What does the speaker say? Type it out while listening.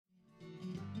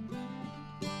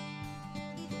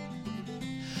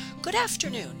Good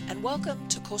afternoon, and welcome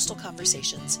to Coastal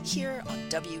Conversations here on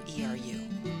WERU.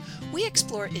 We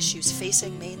explore issues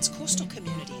facing Maine's coastal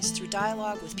communities through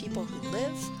dialogue with people who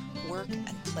live, work,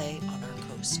 and play on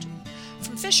our coast.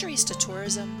 From fisheries to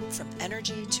tourism, from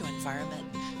energy to environment,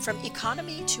 from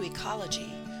economy to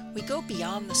ecology, we go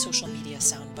beyond the social media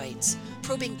sound bites,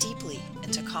 probing deeply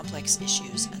into complex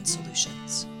issues and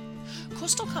solutions.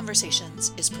 Coastal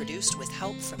Conversations is produced with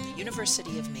help from the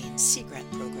University of Maine's Sea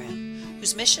Grant program,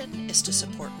 whose mission is to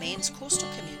support Maine's coastal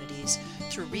communities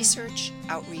through research,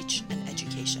 outreach, and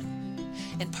education.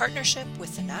 In partnership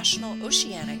with the National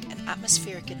Oceanic and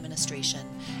Atmospheric Administration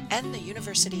and the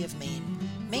University of Maine,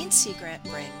 Maine Sea Grant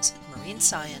brings marine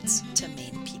science to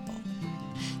Maine people.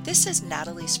 This is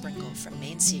Natalie Sprinkle from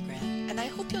Maine Sea Grant, and I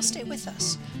hope you'll stay with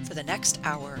us for the next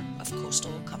hour of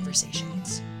Coastal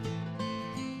Conversations.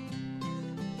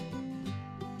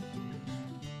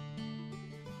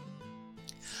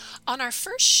 On our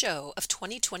first show of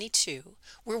 2022,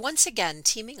 we're once again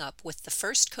teaming up with the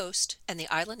First Coast and the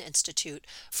Island Institute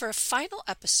for a final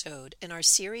episode in our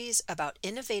series about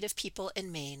innovative people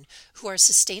in Maine who are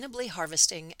sustainably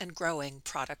harvesting and growing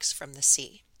products from the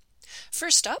sea.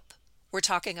 First up, we're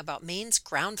talking about Maine's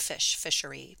groundfish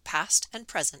fishery, past and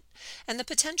present, and the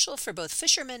potential for both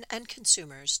fishermen and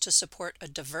consumers to support a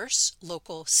diverse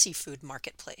local seafood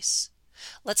marketplace.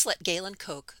 Let's let Galen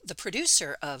Koch, the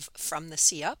producer of From the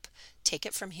Sea Up, take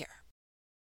it from here.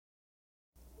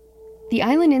 The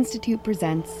Island Institute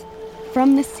presents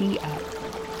From the Sea Up,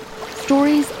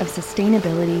 stories of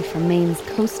sustainability from Maine's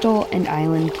coastal and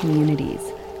island communities.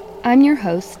 I'm your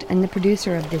host and the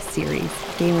producer of this series,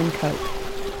 Galen Koch.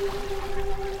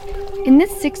 In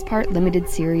this 6-part limited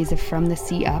series of From the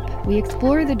Sea Up, we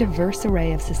explore the diverse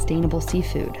array of sustainable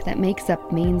seafood that makes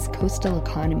up Maine's coastal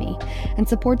economy and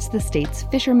supports the state's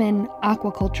fishermen,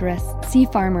 aquaculturists, sea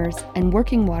farmers, and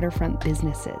working waterfront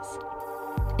businesses.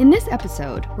 In this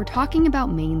episode, we're talking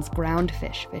about Maine's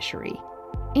groundfish fishery,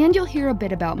 and you'll hear a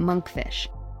bit about monkfish.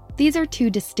 These are two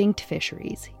distinct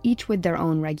fisheries, each with their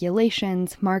own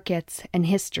regulations, markets, and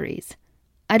histories.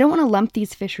 I don't want to lump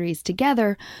these fisheries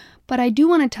together, but I do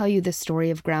want to tell you the story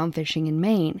of ground fishing in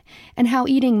Maine and how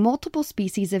eating multiple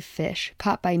species of fish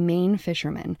caught by Maine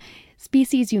fishermen,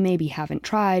 species you maybe haven't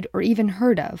tried or even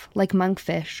heard of, like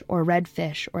monkfish or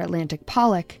redfish or Atlantic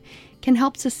pollock, can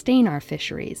help sustain our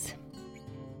fisheries.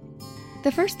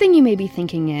 The first thing you may be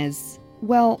thinking is,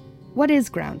 well, what is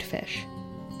groundfish?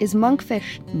 Is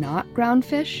monkfish not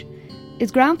groundfish? Is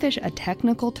groundfish a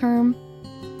technical term?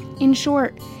 In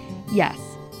short, yes.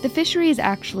 The fishery is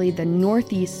actually the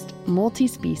Northeast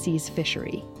multi-species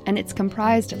fishery, and it's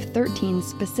comprised of 13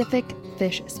 specific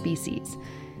fish species: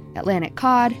 Atlantic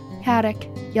cod, haddock,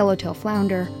 yellowtail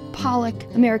flounder, pollock,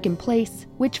 American plaice,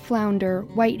 witch flounder,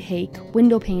 white hake,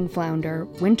 windowpane flounder,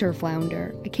 winter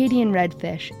flounder, Acadian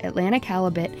redfish, Atlantic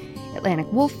halibut,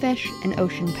 Atlantic wolffish, and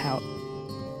ocean pout.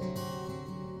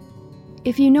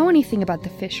 If you know anything about the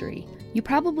fishery, you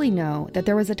probably know that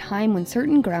there was a time when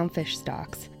certain groundfish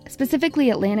stocks, specifically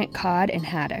Atlantic cod and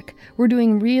haddock, were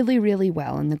doing really, really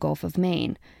well in the Gulf of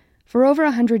Maine. For over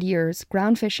 100 years,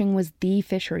 ground fishing was the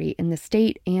fishery in the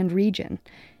state and region.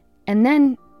 And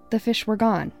then the fish were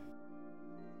gone.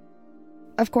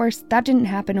 Of course, that didn't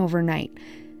happen overnight.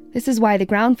 This is why the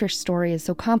groundfish story is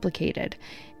so complicated.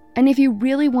 And if you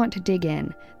really want to dig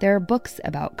in, there are books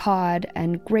about cod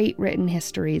and great written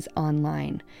histories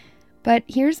online. But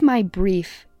here's my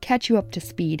brief,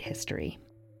 catch-you-up-to-speed history.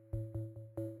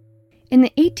 In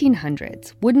the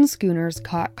 1800s, wooden schooners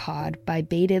caught cod by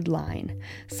baited line,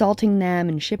 salting them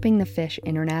and shipping the fish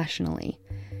internationally.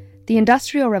 The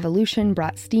Industrial Revolution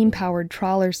brought steam-powered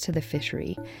trawlers to the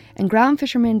fishery, and ground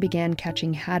fishermen began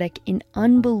catching haddock in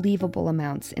unbelievable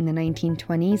amounts in the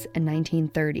 1920s and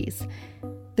 1930s.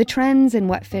 The trends in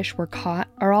what fish were caught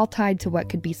are all tied to what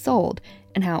could be sold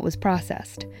and how it was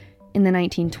processed. In the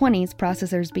 1920s,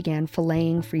 processors began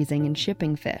filleting, freezing, and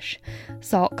shipping fish.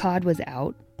 Salt cod was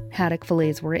out. Haddock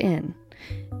fillets were in.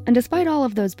 And despite all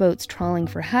of those boats trawling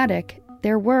for haddock,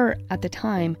 there were, at the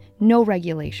time, no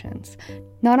regulations.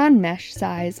 Not on mesh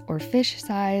size or fish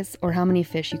size or how many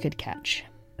fish you could catch.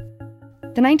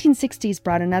 The 1960s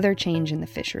brought another change in the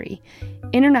fishery.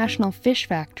 International fish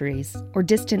factories, or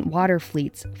distant water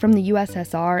fleets from the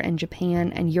USSR and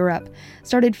Japan and Europe,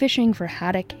 started fishing for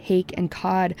haddock, hake, and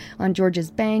cod on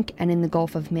Georges Bank and in the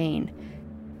Gulf of Maine.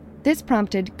 This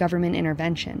prompted government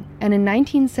intervention, and in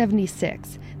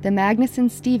 1976, the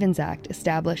Magnuson-Stevens Act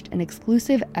established an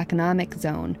exclusive economic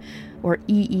zone, or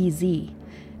EEZ,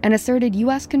 and asserted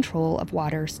U.S. control of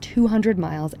waters 200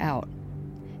 miles out.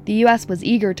 The U.S. was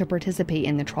eager to participate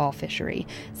in the trawl fishery,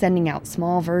 sending out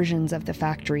small versions of the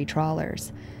factory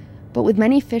trawlers. But with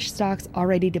many fish stocks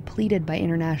already depleted by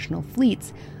international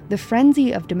fleets, the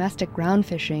frenzy of domestic ground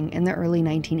fishing in the early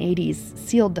 1980s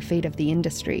sealed the fate of the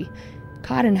industry.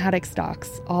 Cod and haddock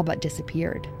stocks all but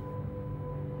disappeared.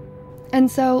 And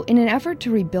so, in an effort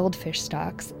to rebuild fish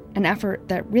stocks, an effort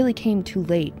that really came too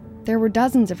late, there were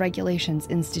dozens of regulations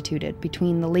instituted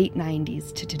between the late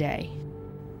 90s to today.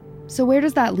 So where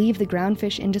does that leave the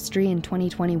groundfish industry in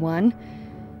 2021?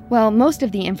 Well, most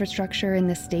of the infrastructure in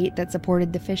the state that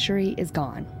supported the fishery is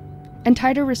gone. And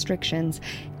tighter restrictions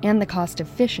and the cost of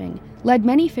fishing led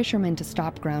many fishermen to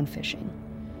stop ground fishing.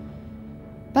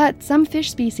 But some fish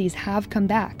species have come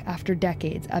back after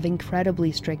decades of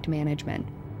incredibly strict management.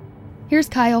 Here's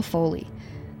Kyle Foley,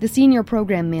 the senior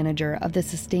program manager of the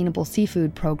Sustainable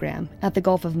Seafood Program at the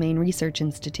Gulf of Maine Research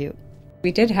Institute.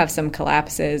 We did have some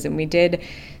collapses, and we did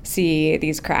see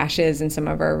these crashes in some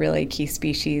of our really key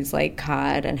species like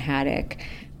cod and haddock.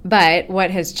 But what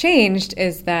has changed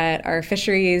is that our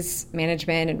fisheries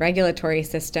management and regulatory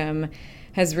system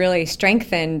has really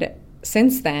strengthened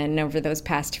since then over those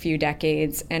past few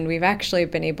decades, and we've actually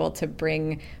been able to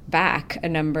bring back a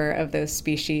number of those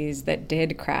species that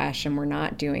did crash and were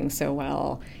not doing so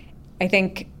well. I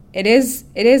think it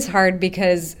is hard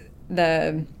because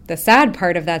the sad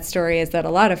part of that story is that a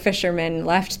lot of fishermen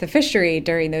left the fishery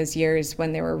during those years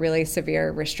when there were really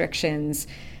severe restrictions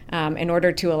in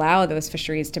order to allow those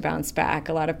fisheries to bounce back.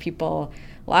 A lot of people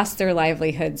lost their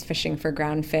livelihoods fishing for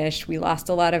groundfish. We lost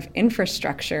a lot of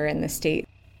infrastructure in the state.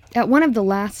 At one of the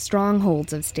last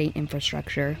strongholds of state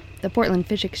infrastructure, the Portland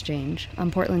Fish Exchange on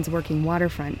Portland's working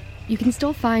waterfront, you can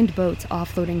still find boats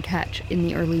offloading catch in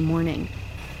the early morning.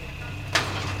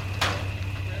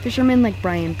 Fishermen like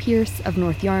Brian Pierce of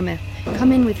North Yarmouth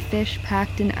come in with fish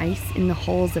packed in ice in the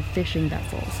hulls of fishing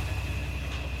vessels.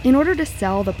 In order to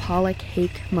sell the pollock,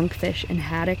 hake, monkfish, and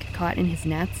haddock caught in his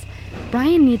nets,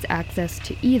 Brian needs access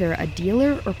to either a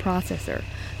dealer or processor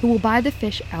who will buy the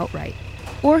fish outright,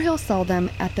 or he'll sell them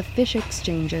at the Fish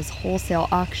Exchange's wholesale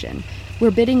auction,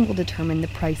 where bidding will determine the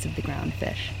price of the ground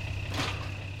fish.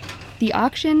 The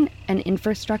auction and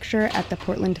infrastructure at the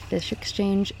Portland Fish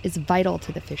Exchange is vital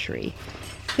to the fishery.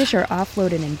 Fish are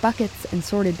offloaded in buckets and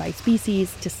sorted by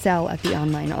species to sell at the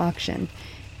online auction.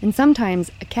 And sometimes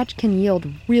a catch can yield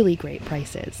really great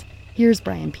prices. Here's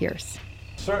Brian Pierce.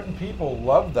 Certain people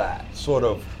love that sort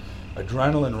of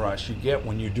adrenaline rush you get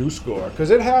when you do score,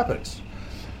 because it happens.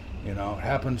 You know, it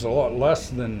happens a lot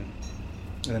less than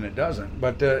it doesn't.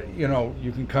 But,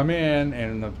 you can come in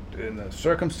and the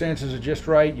circumstances are just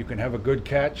right. You can have a good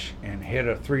catch and hit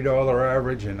a $3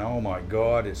 average, and oh my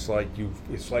God, it's like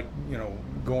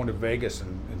going to Vegas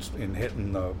and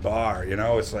hitting the bar.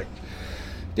 It's like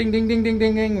ding, ding, ding, ding,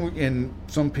 ding, ding. And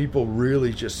some people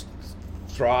really just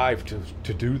thrive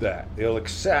to do that. They'll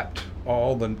accept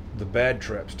all the bad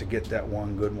trips to get that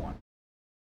one good one.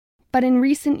 But in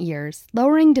recent years,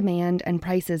 lowering demand and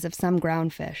prices of some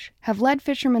groundfish have led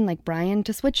fishermen like Brian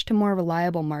to switch to more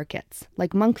reliable markets,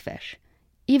 like monkfish,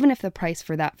 even if the price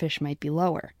for that fish might be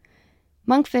lower.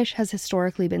 Monkfish has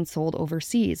historically been sold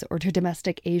overseas or to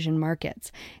domestic Asian markets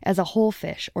as a whole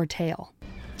fish or tail.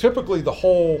 Typically, the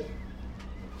whole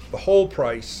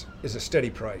price is a steady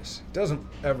price. It doesn't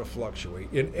ever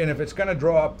fluctuate. And if it's going to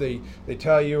drop, they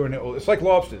tell you, and it's like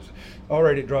lobsters. All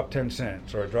right, it dropped 10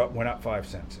 cents, or it went up 5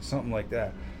 cents, something like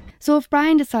that. So if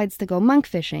Brian decides to go monk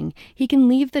fishing, he can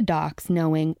leave the docks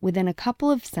knowing within a couple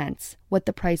of cents what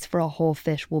the price for a whole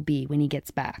fish will be when he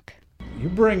gets back. You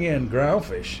bring in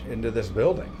groundfish into this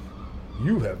building,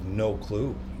 you have no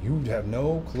clue. You have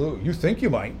no clue. You think you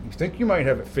might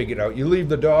have it figured out. You leave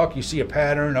the dock, you see a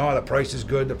pattern, the price is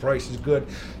good,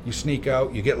 You sneak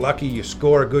out, you get lucky, you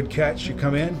score a good catch, you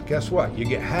come in, guess what? You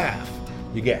get half.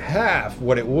 You get half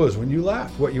what it was when you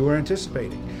left, what you were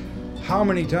anticipating. How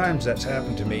many times that's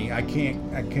happened to me, I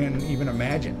can't even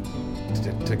imagine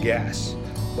to guess,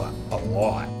 but a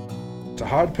lot. It's a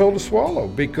hard pill to swallow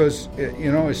because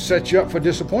it sets you up for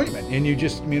disappointment, and you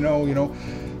just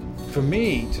for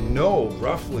me to know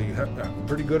roughly a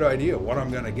pretty good idea what I'm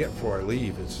going to get before I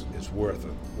leave is worth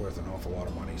an awful lot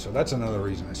of money. So that's another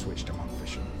reason I switched to monk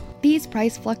fishing. These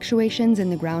price fluctuations in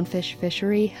the groundfish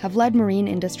fishery have led marine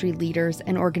industry leaders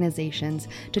and organizations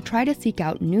to try to seek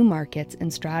out new markets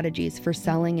and strategies for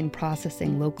selling and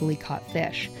processing locally caught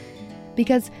fish.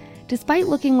 Because despite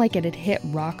looking like it had hit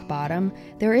rock bottom,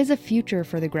 there is a future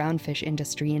for the groundfish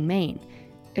industry in Maine.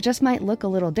 It just might look a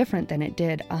little different than it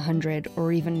did 100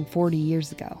 or even 40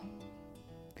 years ago.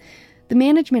 The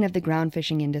management of the ground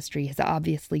fishing industry has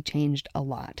obviously changed a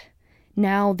lot.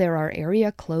 Now there are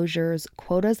area closures,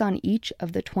 quotas on each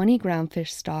of the 20 groundfish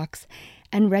stocks,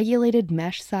 and regulated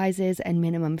mesh sizes and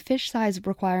minimum fish size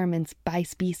requirements by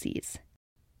species.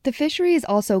 The fishery is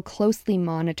also closely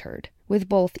monitored, with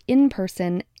both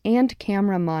in-person and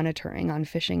camera monitoring on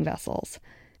fishing vessels.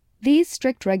 These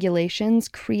strict regulations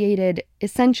created,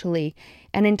 essentially,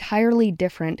 an entirely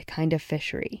different kind of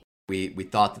fishery. We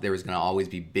thought that there was going to always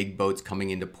be big boats coming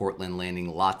into Portland, landing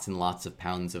lots and lots of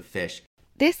pounds of fish.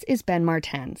 This is Ben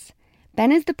Martens.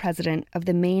 Ben is the president of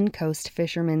the Maine Coast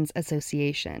Fishermen's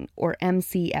Association, or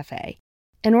MCFA,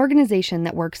 an organization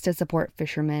that works to support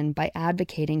fishermen by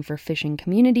advocating for fishing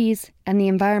communities and the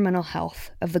environmental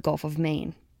health of the Gulf of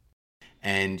Maine.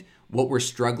 And what we're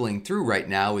struggling through right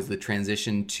now is the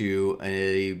transition to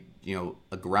a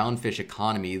groundfish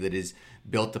economy that is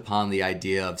built upon the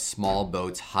idea of small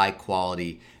boats, high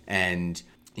quality, and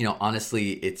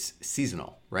honestly, it's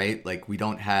seasonal, right? Like if we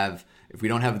don't have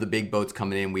the big boats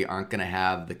coming in, we aren't going to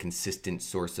have the consistent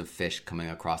source of fish coming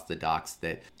across the docks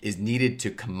that is needed to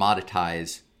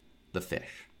commoditize the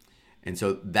fish. And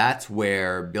so that's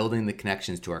where building the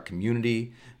connections to our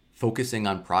community, focusing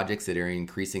on projects that are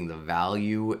increasing the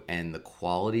value and the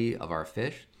quality of our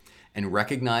fish, and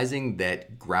recognizing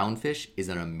that groundfish is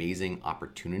an amazing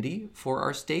opportunity for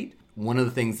our state. One of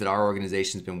the things that our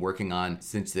organization's been working on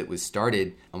since it was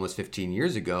started almost 15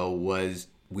 years ago was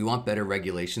we want better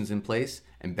regulations in place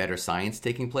and better science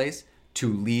taking place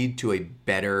to lead to a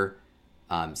better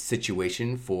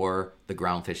situation for the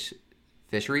groundfish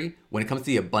fishery when it comes to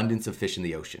the abundance of fish in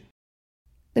the ocean.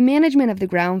 The management of the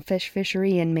groundfish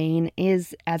fishery in Maine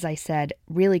is, as I said,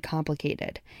 really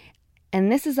complicated. And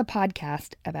this is a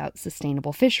podcast about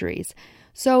sustainable fisheries.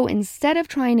 So instead of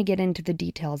trying to get into the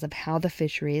details of how the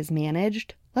fishery is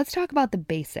managed, let's talk about the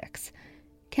basics.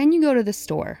 Can you go to the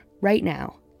store right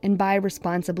now and buy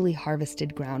responsibly harvested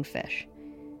groundfish?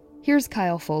 Here's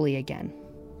Kyle Foley again.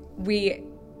 We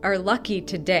are lucky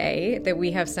today that we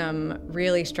have some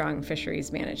really strong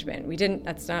fisheries management.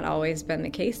 That's not always been the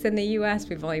case in the U.S.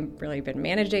 We've only really been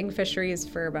managing fisheries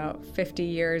for about 50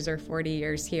 years or 40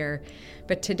 years here.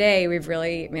 But today we've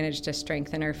really managed to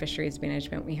strengthen our fisheries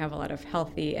management. We have a lot of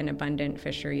healthy and abundant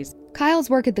fisheries. Kyle's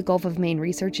work at the Gulf of Maine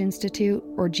Research Institute,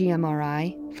 or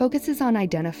GMRI, focuses on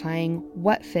identifying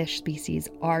what fish species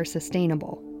are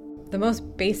sustainable. The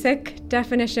most basic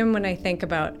definition when I think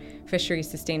about fishery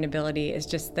sustainability is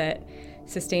just that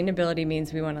sustainability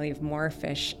means we want to leave more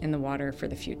fish in the water for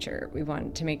the future. We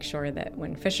want to make sure that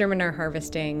when fishermen are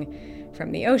harvesting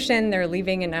from the ocean, they're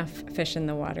leaving enough fish in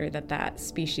the water that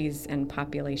species and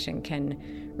population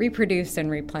can reproduce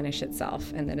and replenish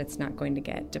itself, and that it's not going to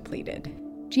get depleted.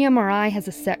 GMRI has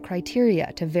a set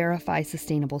criteria to verify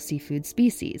sustainable seafood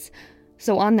species.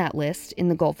 So on that list, in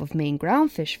the Gulf of Maine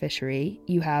groundfish fishery,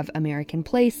 you have American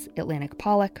plaice, Atlantic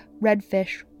pollock,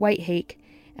 redfish, white hake,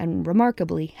 and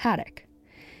remarkably, haddock.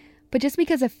 But just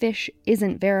because a fish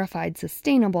isn't verified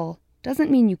sustainable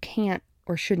doesn't mean you can't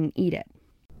or shouldn't eat it.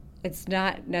 It's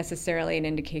not necessarily an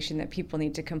indication that people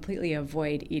need to completely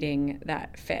avoid eating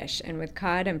that fish. And with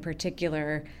cod in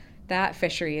particular, that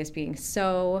fishery is being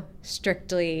so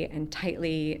strictly and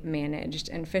tightly managed,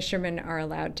 and fishermen are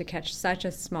allowed to catch such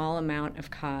a small amount of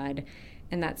cod,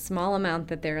 and that small amount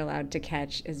that they're allowed to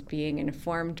catch is being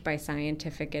informed by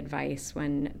scientific advice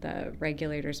when the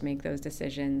regulators make those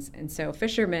decisions. And so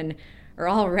fishermen are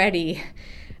already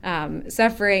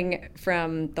suffering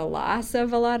from the loss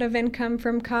of a lot of income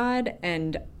from cod,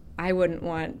 and I wouldn't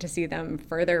want to see them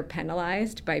further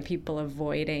penalized by people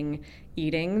avoiding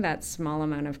eating that small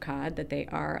amount of cod that they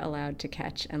are allowed to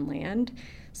catch and land.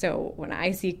 So when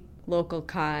I see local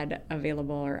cod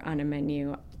available or on a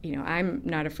menu, I'm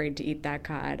not afraid to eat that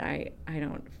cod. I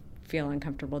don't feel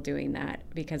uncomfortable doing that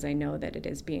because I know that it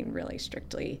is being really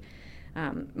strictly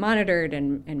monitored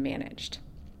and managed.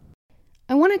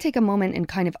 I want to take a moment and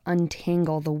kind of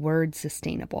untangle the word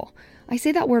sustainable. I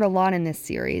say that word a lot in this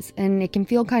series, and it can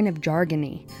feel kind of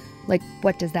jargony. Like,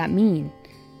 what does that mean?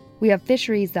 We have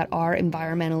fisheries that are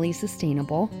environmentally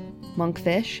sustainable,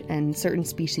 monkfish and certain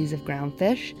species of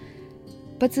groundfish.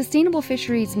 But sustainable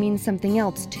fisheries mean something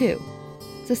else, too.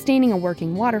 Sustaining a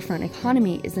working waterfront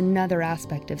economy is another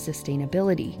aspect of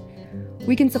sustainability.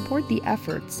 We can support the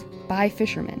efforts by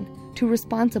fishermen to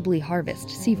responsibly harvest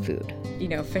seafood.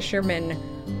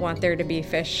 Fishermen want there to be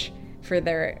fish for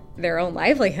their own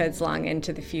livelihoods long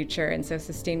into the future, and so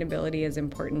sustainability is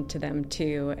important to them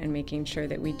too, and making sure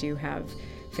that we do have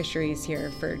fisheries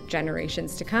here for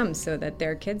generations to come so that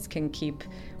their kids can keep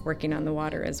working on the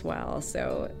water as well.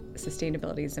 So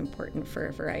sustainability is important for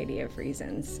a variety of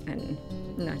reasons, and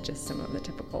not just some of the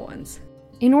typical ones.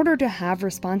 In order to have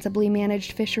responsibly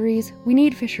managed fisheries, we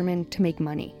need fishermen to make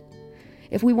money.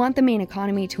 If we want the Maine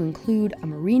economy to include a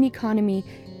marine economy,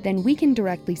 then we can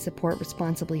directly support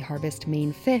responsibly harvest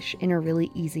Maine fish in a really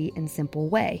easy and simple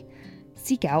way.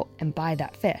 seek out and buy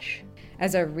that fish.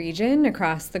 As a region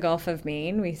across the Gulf of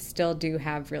Maine, we still do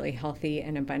have really healthy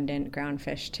and abundant ground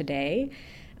fish today.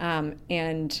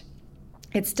 And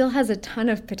it still has a ton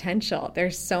of potential.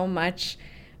 There's so much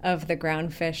of the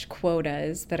ground fish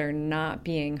quotas that are not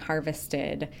being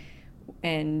harvested.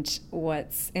 And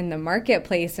what's in the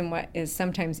marketplace and what is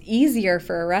sometimes easier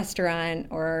for a restaurant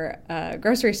or a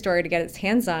grocery store to get its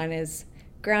hands on is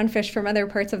ground fish from other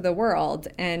parts of the world.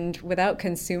 And without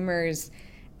consumers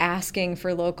asking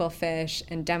for local fish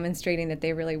and demonstrating that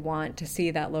they really want to see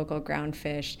that local ground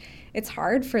fish, it's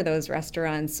hard for those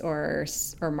restaurants or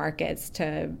markets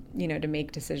to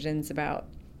make decisions about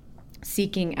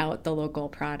seeking out the local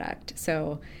product.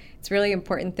 So it's really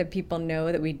important that people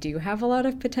know that we do have a lot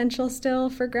of potential still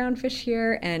for ground fish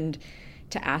here, and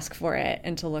to ask for it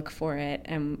and to look for it,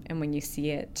 and when you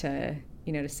see it to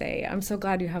say, I'm so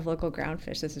glad you have local ground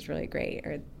fish, this is really great,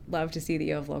 or love to see that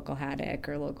you have local haddock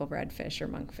or local redfish or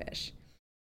monkfish.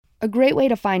 A great way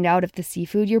to find out if the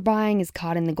seafood you're buying is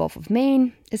caught in the Gulf of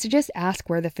Maine is to just ask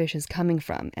where the fish is coming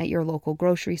from at your local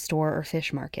grocery store or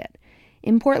fish market.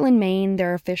 In Portland, Maine,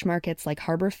 there are fish markets like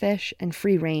Harbor Fish and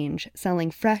Free Range selling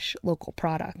fresh local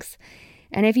products.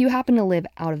 And if you happen to live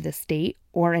out of the state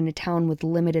or in a town with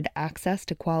limited access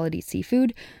to quality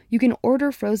seafood, you can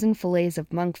order frozen fillets of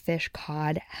monkfish,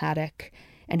 cod, haddock,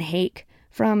 and hake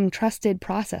from trusted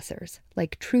processors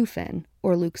like Trufin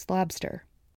or Luke's Lobster.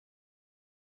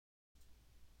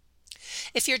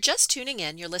 If you're just tuning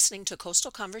in, you're listening to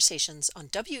Coastal Conversations on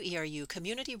WERU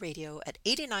Community Radio at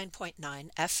 89.9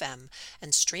 FM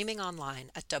and streaming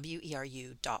online at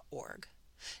weru.org.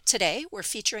 Today, we're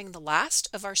featuring the last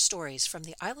of our stories from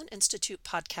the Island Institute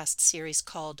podcast series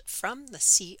called From the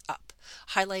Sea Up,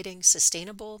 highlighting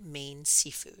sustainable Maine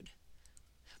seafood.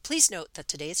 Please note that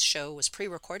today's show was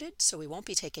pre-recorded, so we won't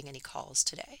be taking any calls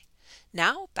today.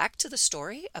 Now, back to the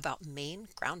story about Maine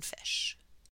groundfish.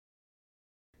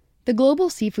 The global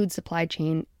seafood supply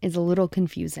chain is a little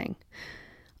confusing.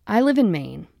 I live in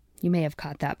Maine. You may have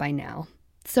caught that by now.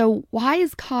 So why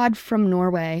is cod from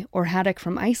Norway or haddock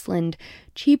from Iceland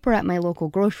cheaper at my local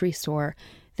grocery store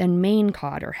than Maine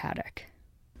cod or haddock?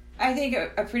 I think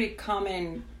a pretty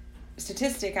common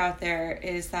statistic out there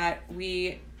is that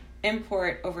we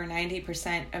import over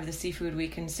 90% of the seafood we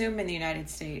consume in the United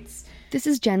States. This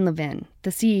is Jen Levin,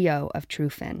 the CEO of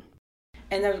Trufin.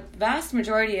 And the vast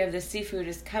majority of the seafood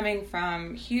is coming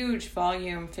from huge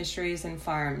volume fisheries and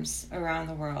farms around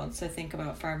the world. So think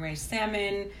about farm-raised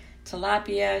salmon,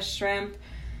 tilapia, shrimp,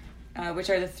 which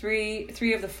are the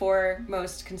three of the four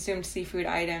most consumed seafood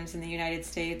items in the United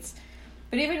States.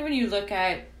 But even when you look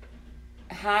at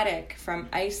haddock from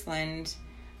Iceland,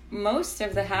 most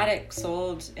of the haddock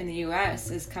sold in the U.S.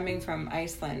 is coming from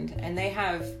Iceland, and they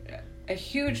have a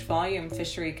huge volume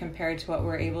fishery compared to what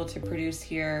we're able to produce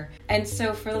here. And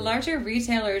so for the larger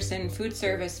retailers and food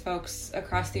service folks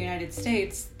across the United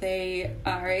States, they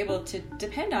are able to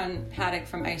depend on haddock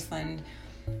from Iceland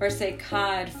or say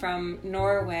cod from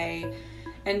Norway.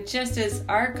 And just as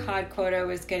our cod quota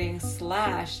was getting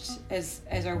slashed as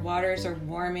our waters are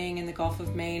warming in the Gulf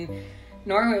of Maine,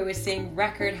 Norway was seeing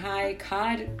record high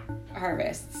cod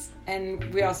harvests. And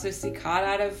we also see cod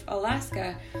out of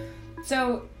Alaska.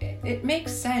 So it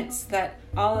makes sense that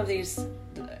all of these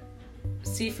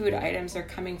seafood items are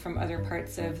coming from other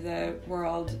parts of the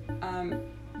world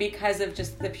because of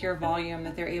just the pure volume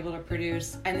that they're able to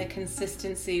produce and the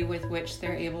consistency with which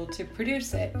they're able to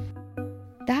produce it.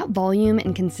 That volume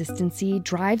and consistency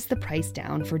drives the price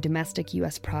down for domestic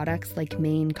U.S. products like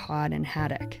Maine cod and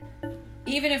haddock.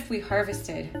 Even if we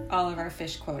harvested all of our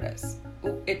fish quotas,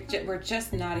 we're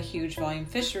just not a huge volume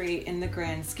fishery in the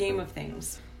grand scheme of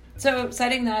things. So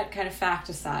setting that kind of fact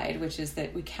aside, which is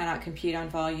that we cannot compete on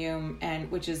volume and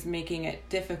which is making it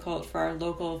difficult for our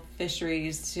local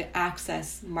fisheries to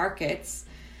access markets,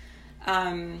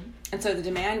 and so the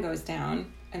demand goes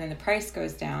down and then the price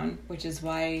goes down, which is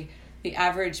why the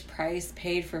average price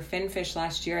paid for finfish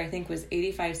last year, I think, was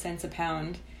 85 cents a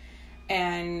pound.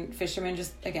 And fishermen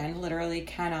just, again, literally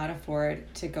cannot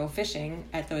afford to go fishing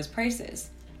at those prices.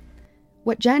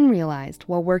 What Jen realized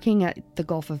while working at the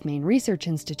Gulf of Maine Research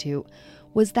Institute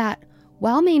was that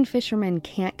while Maine fishermen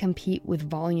can't compete with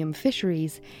volume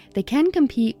fisheries, they can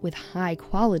compete with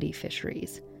high-quality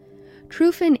fisheries.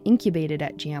 Trufin incubated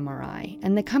at GMRI,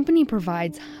 and the company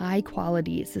provides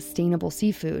high-quality, sustainable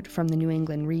seafood from the New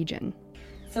England region.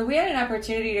 So we had an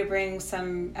opportunity to bring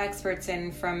some experts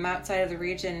in from outside of the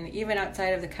region, even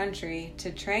outside of the country,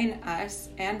 to train us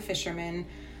and fishermen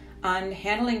on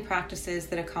handling practices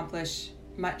that accomplish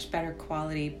much better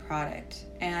quality product.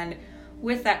 And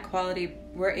with that quality,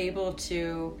 we're able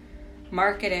to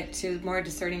market it to more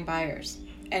discerning buyers.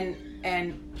 And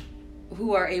and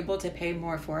who are able to pay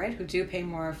more for it, who do pay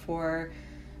more for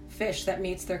fish that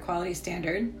meets their quality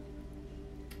standard.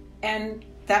 And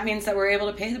that means that we're able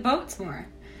to pay the boats more.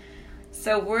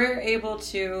 So we're able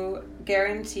to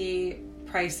guarantee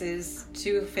prices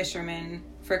to fishermen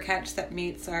for catch that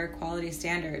meets our quality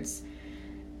standards.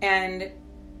 And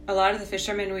a lot of the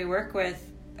fishermen we work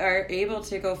with are able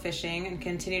to go fishing and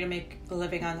continue to make a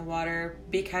living on the water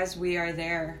because we are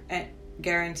there at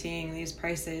guaranteeing these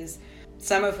prices.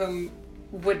 Some of whom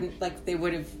wouldn't, like, they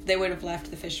would have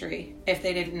left the fishery if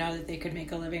they didn't know that they could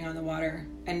make a living on the water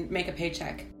and make a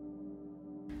paycheck.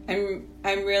 I'm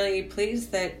really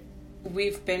pleased that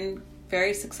we've been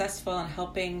very successful in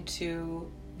helping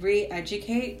to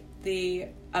re-educate the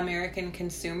American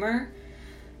consumer,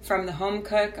 from the home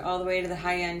cook all the way to the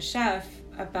high-end chef,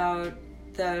 about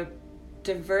the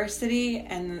diversity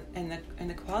and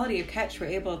the quality of catch we're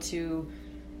able to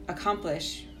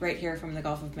accomplish right here from the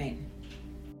Gulf of Maine.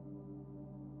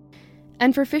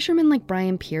 And for fishermen like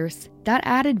Brian Pierce, that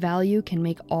added value can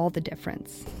make all the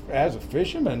difference. As a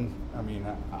fisherman, I mean,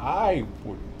 I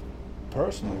would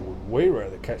personally way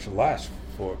rather catch less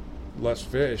for less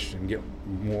fish and get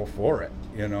more for it.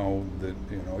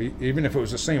 Even if it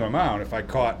was the same amount, if I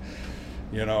caught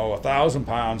 1,000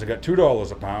 pounds, I got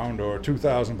 $2 a pound, or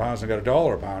 2,000 pounds, I got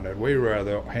 $1 a pound. I'd way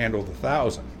rather handle the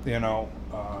 1,000.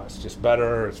 It's just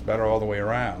better. It's better all the way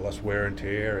around. Less wear and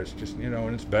tear. It's just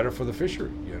and it's better for the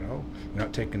fishery. You're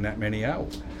not taking that many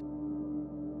out.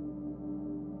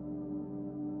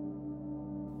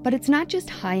 But it's not just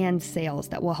high-end sales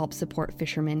that will help support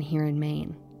fishermen here in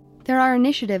Maine. There are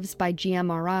initiatives by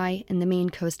GMRI and the Maine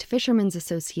Coast Fishermen's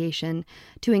Association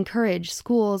to encourage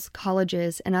schools,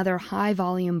 colleges, and other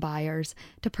high-volume buyers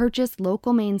to purchase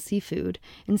local Maine seafood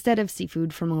instead of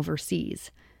seafood from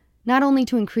overseas, not only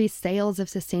to increase sales of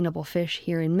sustainable fish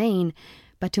here in Maine,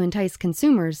 but to entice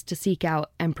consumers to seek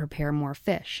out and prepare more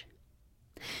fish.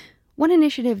 One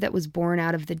initiative that was born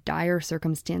out of the dire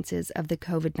circumstances of the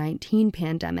COVID-19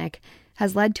 pandemic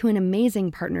has led to an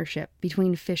amazing partnership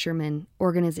between fishermen,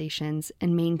 organizations,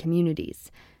 and Maine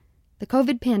communities. The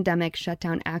COVID pandemic shut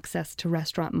down access to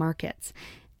restaurant markets,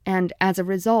 and as a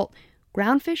result,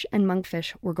 groundfish and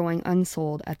monkfish were going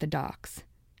unsold at the docks.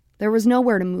 There was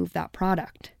nowhere to move that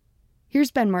product.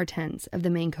 Here's Ben Martens of the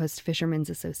Maine Coast Fishermen's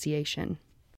Association.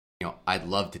 I'd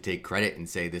love to take credit and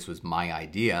say this was my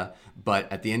idea,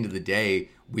 but at the end of the day,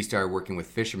 we started working with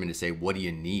fishermen to say, what do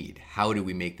you need? How do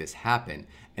we make this happen?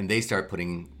 And they start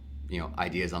putting,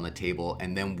 ideas on the table,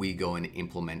 and then we go and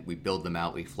implement, we build them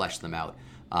out, we flesh them out.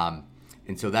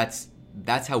 And so that's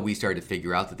how we started to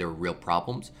figure out that there were real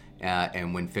problems.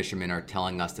 And when fishermen are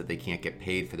telling us that they can't get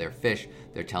paid for their fish,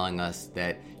 they're telling us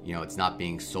that, it's not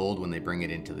being sold when they bring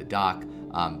it into the dock.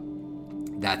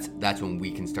 That's when we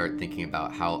can start thinking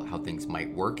about how things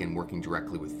might work and working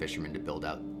directly with fishermen to build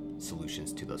out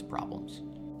solutions to those problems.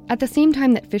 At the same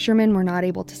time that fishermen were not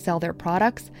able to sell their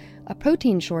products, a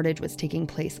protein shortage was taking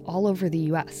place all over the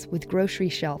U.S., with grocery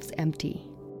shelves empty.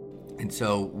 And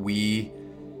so we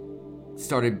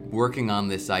started working on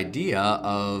this idea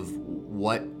of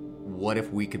what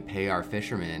if we could pay our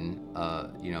fishermen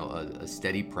a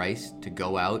steady price to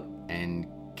go out and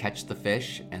catch the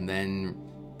fish and then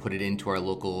put it into our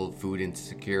local food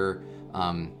insecure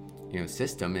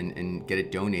system and get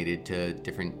it donated to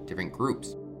different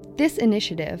groups. This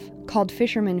initiative, called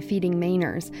Fishermen Feeding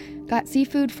Mainers, got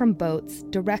seafood from boats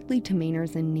directly to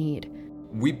Mainers in need.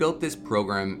 We built this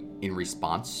program in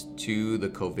response to the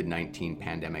COVID-19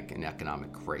 pandemic and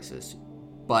economic crisis,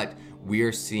 but we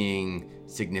are seeing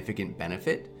significant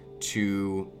benefit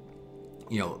to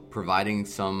providing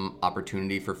some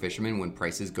opportunity for fishermen when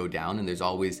prices go down, and there's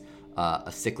always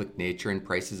a cyclic nature in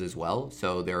prices as well.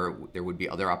 So there would be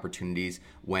other opportunities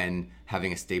when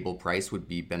having a stable price would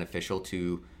be beneficial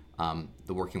to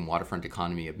the working waterfront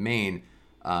economy of Maine.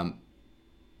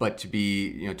 But to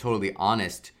be totally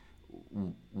honest,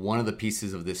 one of the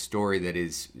pieces of this story that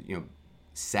is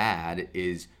sad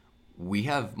is we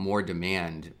have more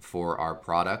demand for our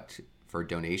product for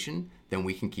donation than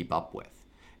we can keep up with.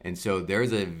 And so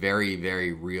there's a very,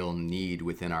 very real need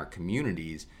within our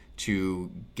communities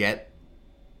to get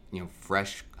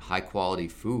fresh, high quality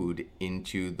food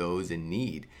into those in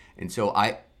need. And so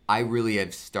I really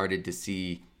have started to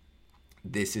see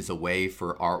this as a way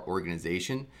for our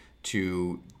organization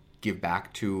to give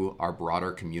back to our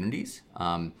broader communities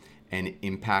and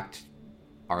impact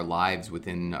our lives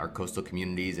within our coastal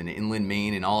communities and inland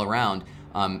Maine and all around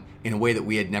in a way that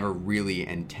we had never really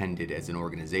intended as an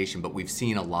organization. But we've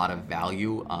seen a lot of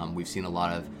value. We've seen a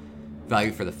lot of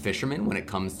value for the fishermen when it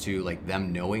comes to like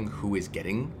them knowing who is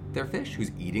getting their fish, who's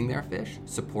eating their fish,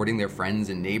 supporting their friends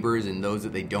and neighbors and those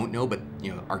that they don't know but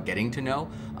are getting to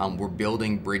know. We're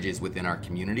building bridges within our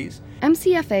communities.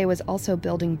 MCFA was also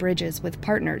building bridges with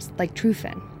partners like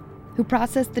Trufin, who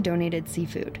processed the donated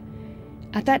seafood.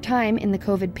 At that time in the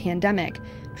COVID pandemic,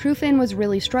 Trufin was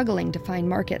really struggling to find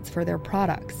markets for their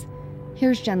products.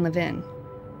 Here's Jen Levin.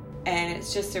 And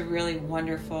it's just a really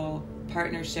wonderful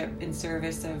partnership in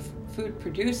service of food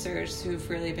producers who've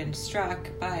really been struck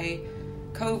by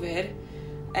COVID,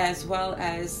 as well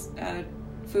as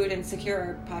food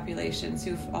insecure populations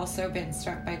who've also been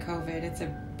struck by COVID. It's a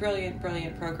brilliant,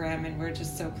 brilliant program, and we're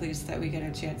just so pleased that we get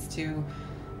a chance to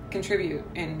contribute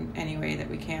in any way that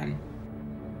we can.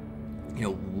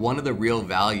 One of the real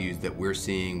values that we're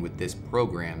seeing with this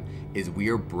program is we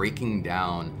are breaking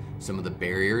down some of the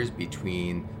barriers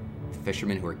between the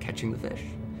fishermen who are catching the fish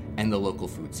and the local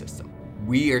food system.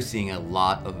 We are seeing a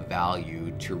lot of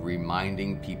value to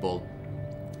reminding people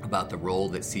about the role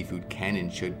that seafood can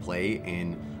and should play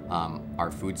in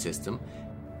our food system.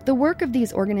 The work of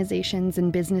these organizations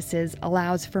and businesses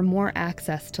allows for more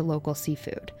access to local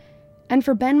seafood. And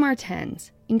for Ben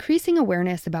Martens, increasing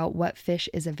awareness about what fish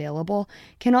is available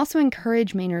can also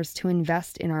encourage Mainers to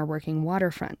invest in our working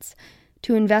waterfronts,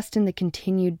 to invest in the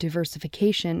continued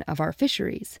diversification of our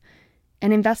fisheries,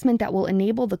 an investment that will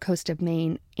enable the coast of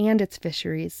Maine and its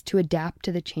fisheries to adapt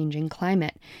to the changing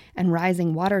climate and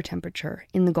rising water temperature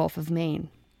in the Gulf of Maine.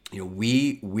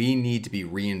 We need to be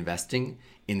reinvesting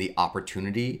in the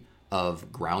opportunity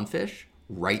of groundfish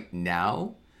right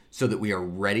now so that we are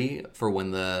ready for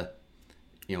when the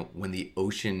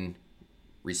ocean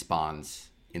responds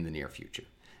in the near future.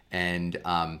 And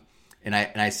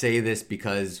I say this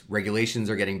because regulations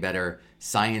are getting better,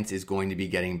 science is going to be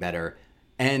getting better,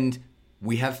 and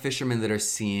we have fishermen that are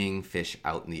seeing fish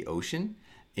out in the ocean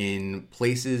in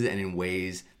places and in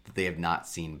ways that they have not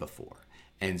seen before.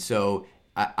 And so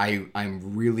I'm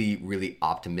really, really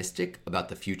optimistic about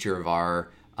the future of our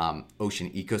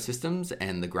ocean ecosystems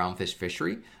and the groundfish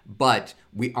fishery, but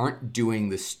we aren't doing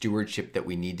the stewardship that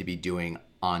we need to be doing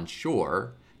on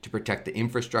shore to protect the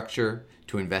infrastructure,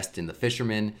 to invest in the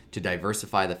fishermen, to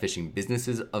diversify the fishing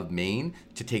businesses of Maine,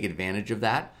 to take advantage of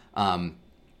that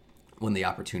when the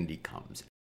opportunity comes.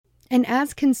 And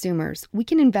as consumers, we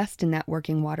can invest in that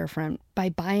working waterfront by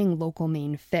buying local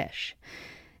Maine fish,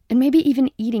 and maybe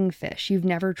even eating fish you've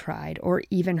never tried or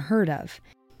even heard of.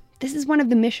 This is one of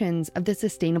the missions of the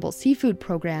Sustainable Seafood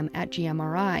Program at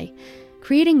GMRI,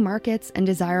 creating markets and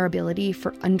desirability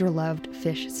for underloved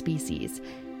fish species.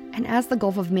 And as the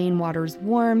Gulf of Maine waters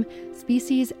warm,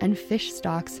 species and fish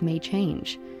stocks may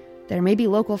change. There may be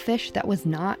local fish that was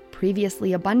not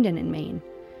previously abundant in Maine.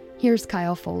 Here's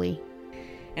Kyle Foley.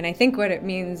 And I think what it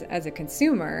means as a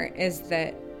consumer is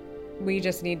that we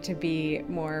just need to be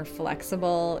more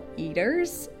flexible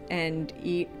eaters and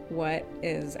eat what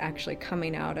is actually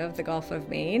coming out of the Gulf of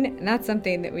Maine. And that's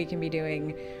something that we can be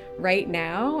doing right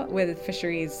now with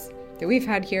fisheries that we've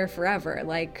had here forever,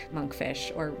 like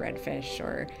monkfish or redfish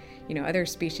or other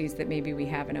species that maybe we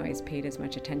haven't always paid as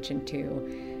much attention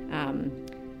to.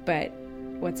 But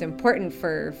what's important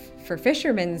for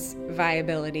fishermen's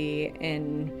viability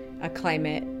in a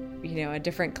climate, a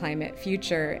different climate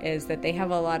future, is that they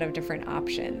have a lot of different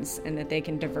options and that they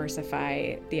can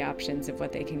diversify the options of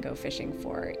what they can go fishing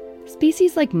for.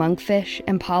 Species like monkfish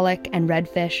and pollock and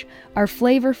redfish are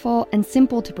flavorful and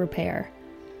simple to prepare.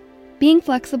 Being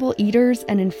flexible eaters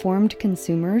and informed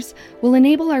consumers will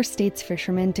enable our state's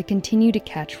fishermen to continue to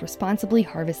catch responsibly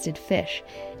harvested fish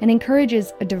and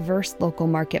encourages a diverse local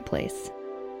marketplace.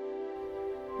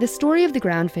 The story of the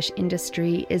groundfish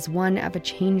industry is one of a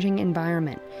changing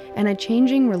environment and a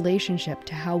changing relationship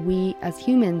to how we, as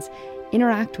humans,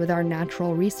 interact with our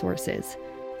natural resources.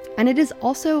 And it is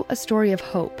also a story of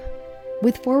hope.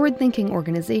 With forward-thinking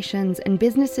organizations and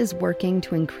businesses working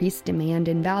to increase demand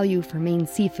and value for Maine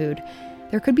seafood,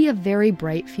 there could be a very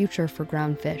bright future for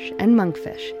groundfish and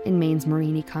monkfish in Maine's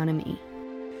marine economy.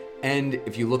 And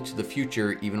if you look to the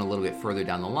future, even a little bit further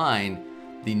down the line,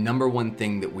 the number one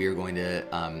thing that we are going to,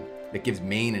 that gives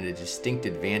Maine a distinct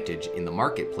advantage in the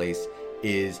marketplace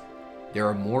is there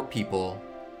are more people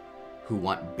who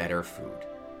want better food.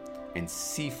 And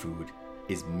seafood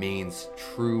is Maine's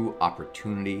true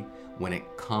opportunity when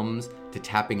it comes to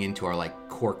tapping into our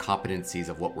core competencies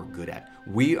of what we're good at.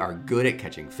 We are good at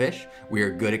catching fish. We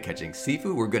are good at catching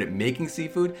seafood. We're good at making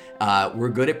seafood. We're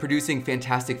good at producing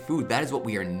fantastic food. That is what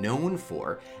we are known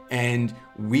for. And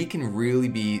we can really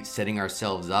be setting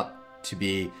ourselves up to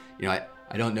be, I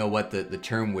don't know what the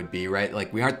term would be, right?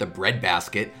 Like, we aren't the bread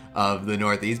basket of the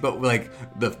Northeast, but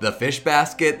the fish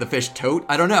basket, the fish tote,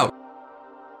 I don't know.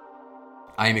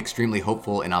 I am extremely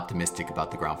hopeful and optimistic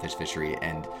about the groundfish fishery,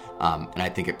 and I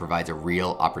think it provides a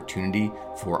real opportunity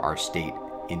for our state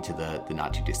into the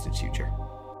not too distant future.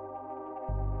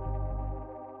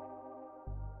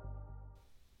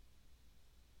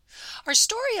 Our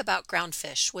story about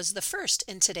groundfish was the first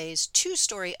in today's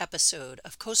two-story episode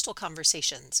of Coastal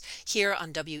Conversations here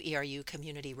on WERU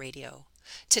Community Radio.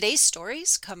 Today's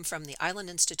stories come from the Island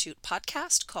Institute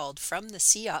podcast called From the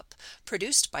Sea Up,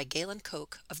 produced by Galen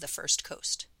Koch of the First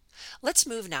Coast. Let's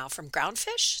move now from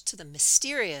groundfish to the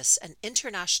mysterious and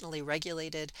internationally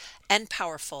regulated and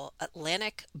powerful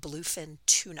Atlantic bluefin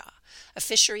tuna, a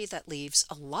fishery that leaves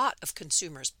a lot of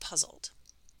consumers puzzled.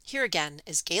 Here again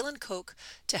is Galen Koch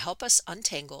to help us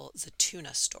untangle the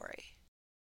tuna story.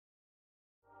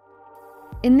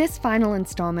 In this final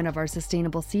installment of our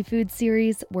Sustainable Seafood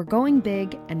series, we're going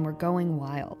big and we're going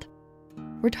wild.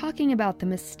 We're talking about the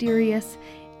mysterious,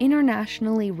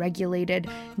 internationally regulated,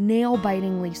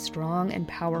 nail-bitingly strong and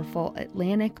powerful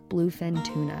Atlantic bluefin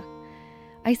tuna.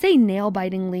 I say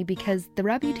nail-bitingly because the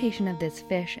reputation of this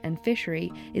fish and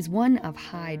fishery is one of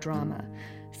high drama.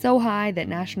 So high that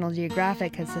National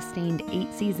Geographic has sustained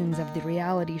 8 seasons of the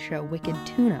reality show Wicked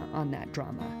Tuna on that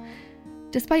drama.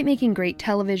 Despite making great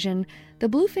television, the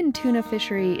bluefin tuna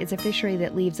fishery is a fishery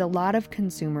that leaves a lot of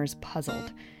consumers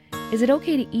puzzled. Is it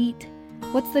okay to eat?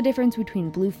 What's the difference between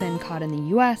bluefin caught in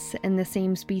the US and the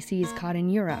same species caught in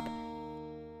Europe?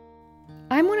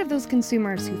 I'm one of those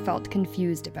consumers who felt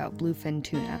confused about bluefin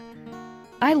tuna.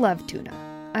 I love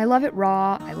tuna. I love it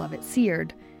raw, I love it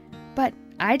seared, but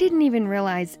I didn't even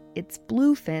realize it's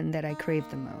bluefin that I crave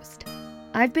the most.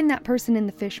 I've been that person in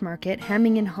the fish market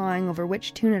hemming and hawing over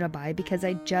which tuna to buy because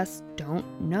I just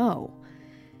don't know.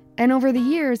 And over the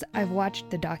years, I've watched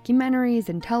the documentaries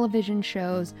and television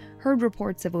shows, heard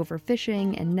reports of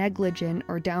overfishing and negligent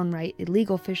or downright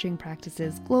illegal fishing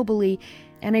practices globally,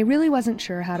 and I really wasn't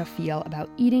sure how to feel about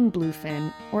eating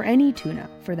bluefin, or any tuna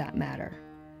for that matter.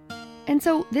 And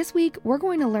so this week, we're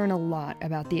going to learn a lot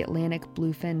about the Atlantic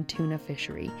bluefin tuna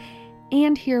fishery,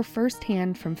 and hear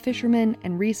firsthand from fishermen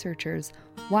and researchers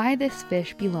why this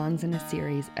fish belongs in a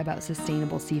series about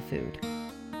sustainable seafood.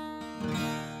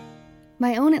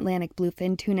 My own Atlantic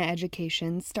bluefin tuna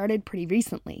education started pretty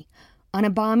recently. On a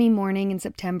balmy morning in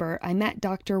September, I met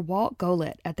Dr. Walt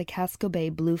Golet at the Casco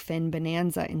Bay Bluefin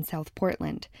Bonanza in South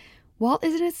Portland. Walt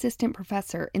is an assistant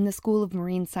professor in the School of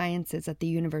Marine Sciences at the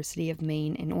University of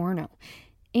Maine in Orono,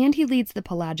 and he leads the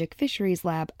Pelagic Fisheries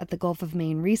Lab at the Gulf of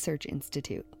Maine Research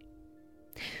Institute.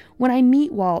 When I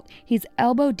meet Walt, he's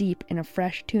elbow deep in a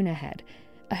fresh tuna head,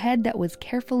 a head that was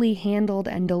carefully handled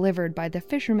and delivered by the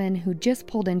fisherman who just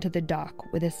pulled into the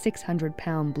dock with a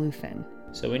 600-pound bluefin.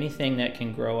 So anything that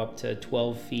can grow up to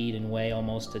 12 feet and weigh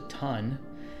almost a ton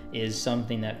is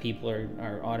something that people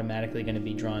are automatically going to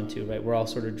be drawn to, right? We're all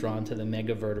sort of drawn to the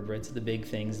megavertebrates, the big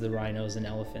things, the rhinos and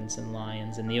elephants and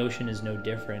lions, and the ocean is no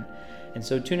different. And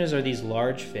so tunas are these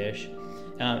large fish.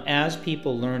 As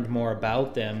people learned more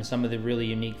about them, some of the really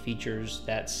unique features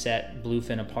that set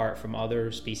bluefin apart from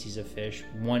other species of fish,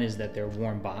 one is that they're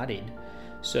warm-bodied.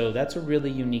 So that's a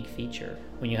really unique feature.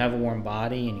 When you have a warm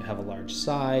body and you have a large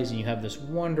size and you have this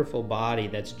wonderful body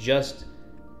that's just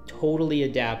totally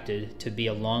adapted to be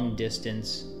a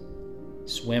long-distance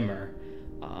swimmer,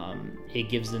 it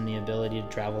gives them the ability to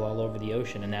travel all over the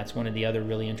ocean. And that's one of the other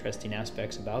really interesting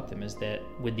aspects about them, is that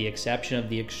with the exception of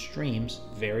the extremes,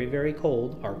 very, very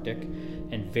cold Arctic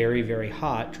and very, very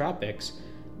hot tropics,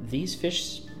 these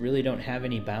fish really don't have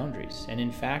any boundaries. And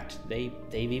in fact, they've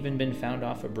even been found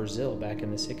off of Brazil back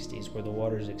in the 60s, where the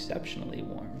water is exceptionally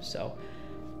warm. So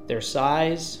their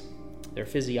size, their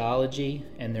physiology,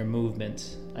 and their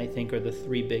movements, I think, are the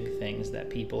 3 big things that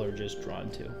people are just drawn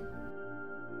to.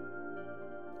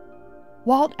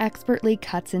 Walt expertly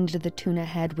cuts into the tuna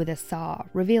head with a saw,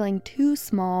 revealing 2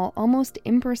 small, almost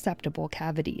imperceptible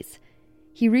cavities.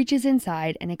 He reaches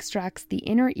inside and extracts the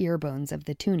inner ear bones of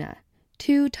the tuna,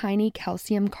 2 tiny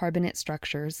calcium carbonate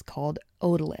structures called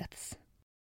otoliths.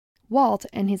 Walt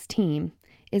and his team,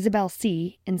 Isabel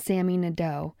C. and Sammy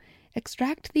Nadeau,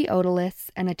 extract the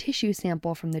otoliths and a tissue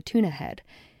sample from the tuna head,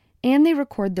 and they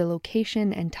record the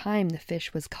location and time the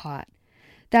fish was caught.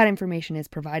 That information is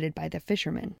provided by the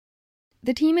fishermen.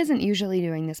 The team isn't usually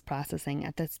doing this processing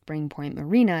at the Spring Point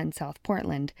Marina in South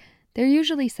Portland. They're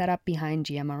usually set up behind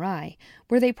GMRI,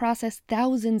 where they process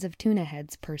thousands of tuna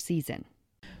heads per season.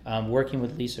 Working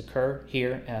with Lisa Kerr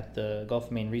here at the Gulf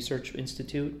of Maine Research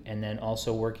Institute, and then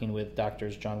also working with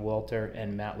Drs. John Walter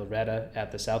and Matt Loretta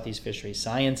at the Southeast Fisheries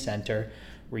Science Center,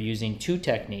 we're using 2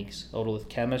 techniques, otolith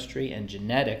chemistry and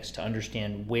genetics, to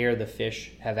understand where the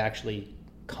fish have actually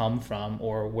come from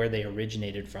or where they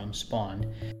originated from, spawned.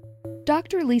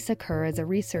 Dr. Lisa Kerr is a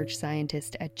research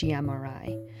scientist at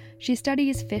GMRI. She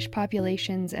studies fish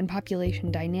populations and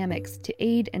population dynamics to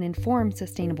aid and inform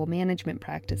sustainable management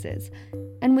practices.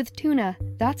 And with tuna,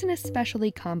 that's an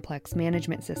especially complex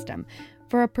management system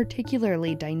for a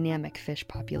particularly dynamic fish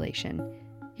population.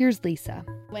 Here's Lisa.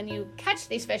 When you catch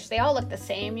these fish, they all look the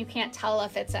same. You can't tell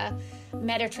if it's a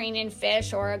Mediterranean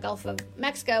fish or a Gulf of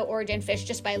Mexico origin fish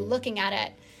just by looking at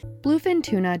it. Bluefin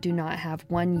tuna do not have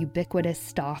one ubiquitous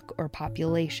stock or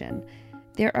population.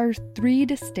 There are 3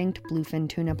 distinct bluefin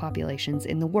tuna populations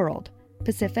in the world: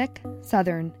 Pacific,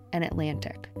 Southern, and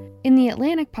Atlantic. In the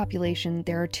Atlantic population,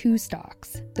 there are 2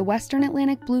 stocks: the Western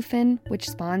Atlantic bluefin, which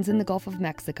spawns in the Gulf of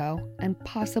Mexico and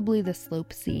possibly the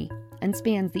Slope Sea, and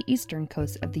spans the eastern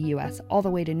coast of the U.S. all the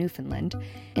way to Newfoundland,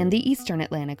 and the Eastern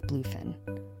Atlantic bluefin,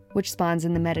 which spawns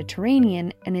in the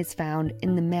Mediterranean and is found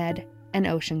in the Med and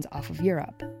oceans off of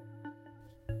Europe.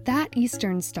 That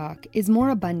eastern stock is more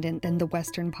abundant than the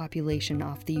western population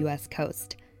off the U.S.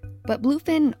 coast. But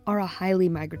bluefin are a highly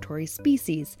migratory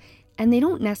species, and they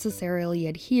don't necessarily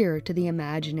adhere to the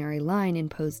imaginary line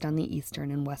imposed on the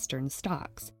eastern and western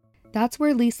stocks. That's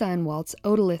where Lisa and Walt's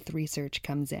otolith research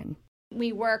comes in.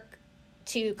 We work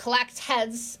to collect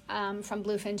heads from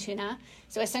bluefin tuna,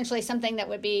 so essentially something that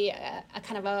would be a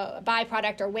kind of a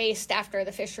byproduct or waste after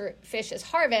the fish is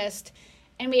harvested,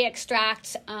 and we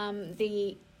extract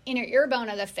the inner ear bone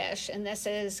of the fish, and this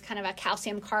is kind of a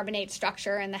calcium carbonate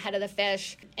structure in the head of the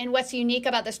fish. And what's unique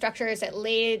about the structure is it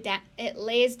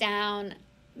lays down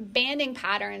banding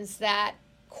patterns that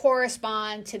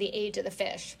correspond to the age of the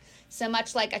fish. So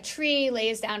much like a tree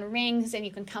lays down rings and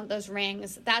you can count those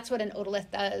rings, that's what an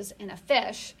otolith does in a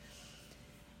fish.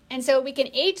 And so we can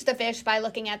age the fish by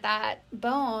looking at that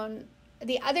bone.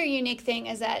 The other unique thing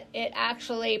is that it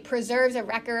actually preserves a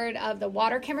record of the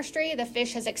water chemistry the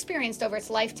fish has experienced over its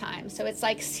lifetime. So it's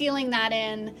like sealing that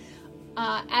in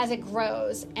as it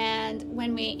grows. And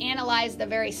when we analyze the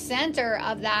very center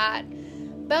of that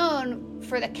bone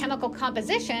for the chemical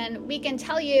composition, we can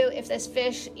tell you if this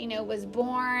fish, was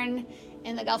born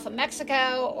in the Gulf of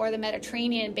Mexico or the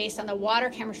Mediterranean based on the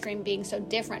water chemistry being so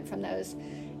different from those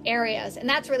areas. And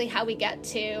that's really how we get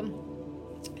to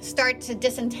start to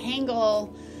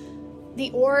disentangle the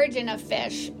origin of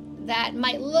fish that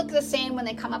might look the same when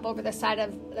they come up over the side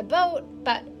of the boat,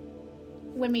 but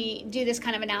when we do this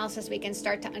kind of analysis, we can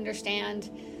start to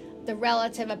understand the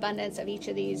relative abundance of each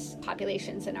of these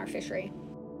populations in our fishery.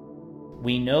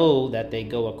 We know that they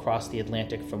go across the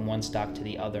Atlantic from one stock to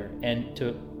the other, and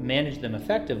to manage them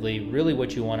effectively, really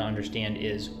what you want to understand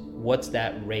is what's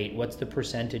that rate, what's the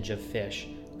percentage of fish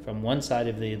from one side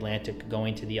of the Atlantic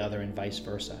going to the other and vice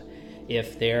versa.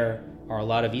 If there are a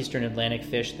lot of Eastern Atlantic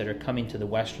fish that are coming to the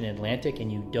Western Atlantic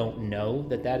and you don't know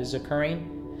that that is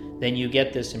occurring, then you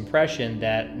get this impression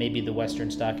that maybe the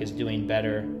Western stock is doing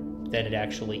better than it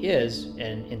actually is,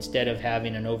 and instead of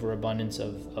having an overabundance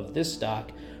of this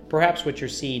stock, perhaps what you're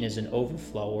seeing is an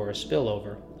overflow or a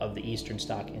spillover of the Eastern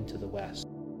stock into the West.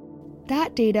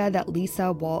 That data that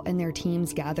Lisa, Walt, and their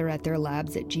teams gather at their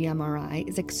labs at GMRI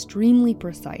is extremely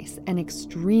precise and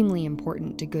extremely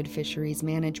important to good fisheries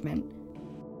management.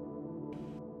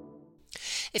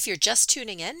 If you're just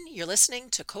tuning in, you're listening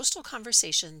to Coastal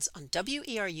Conversations on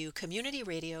WERU Community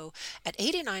Radio at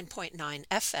 89.9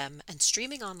 FM and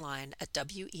streaming online at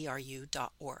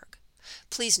weru.org.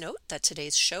 Please note that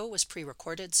today's show was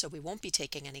pre-recorded, so we won't be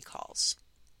taking any calls.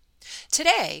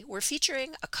 Today, we're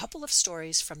featuring a couple of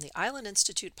stories from the Island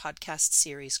Institute podcast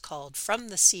series called From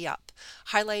the Sea Up,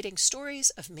 highlighting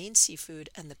stories of Maine seafood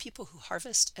and the people who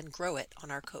harvest and grow it on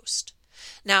our coast.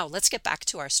 Now, let's get back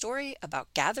to our story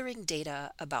about gathering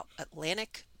data about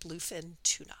Atlantic bluefin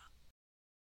tuna.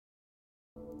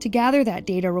 To gather that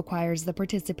data requires the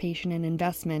participation and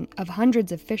investment of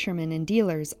hundreds of fishermen and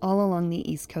dealers all along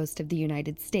the east coast of the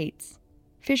United States.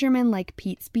 Fishermen like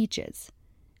Pete Speeches.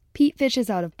 Pete fishes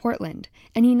out of Portland,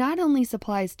 and he not only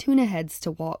supplies tuna heads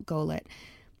to Walt Golett,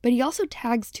 but he also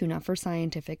tags tuna for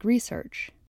scientific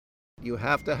research. You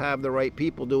have to have the right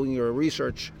people doing your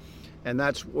research, and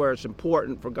that's where it's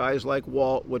important for guys like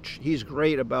Walt, which he's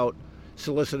great about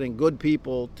soliciting good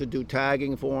people to do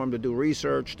tagging for him, to do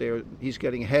research. He's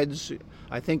getting heads.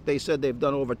 I think they said they've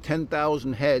done over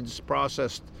 10,000 heads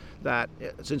processed that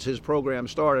since his program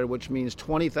started, which means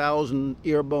 20,000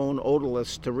 earbone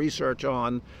otoliths to research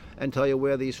on and tell you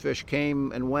where these fish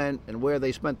came and went and where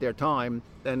they spent their time,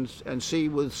 and see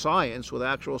with science, with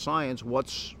actual science,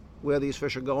 where these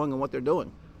fish are going and what they're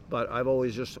doing. But I've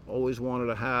always wanted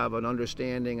to have an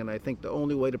understanding, and I think the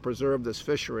only way to preserve this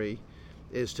fishery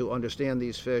is to understand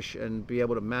these fish and be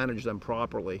able to manage them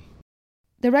properly.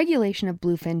 The regulation of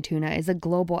bluefin tuna is a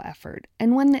global effort,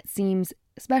 and one that seems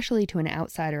especially to an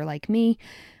outsider like me,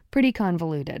 pretty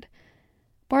convoluted.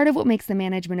 Part of what makes the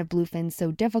management of bluefin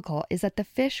so difficult is that the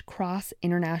fish cross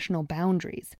international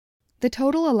boundaries. The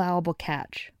total allowable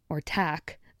catch, or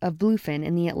TAC, of bluefin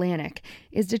in the Atlantic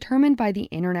is determined by the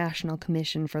International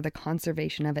Commission for the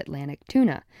Conservation of Atlantic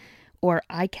Tuna, or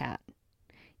ICAT.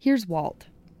 Here's Walt.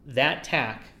 That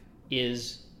TAC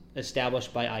is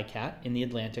established by ICAT in the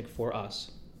Atlantic for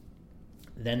us.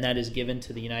 Then that is given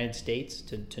to the United States,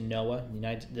 to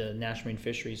NOAA, the National Marine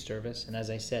Fisheries Service, and as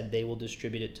I said, they will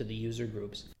distribute it to the user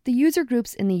groups. The user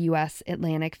groups in the U.S.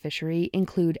 Atlantic fishery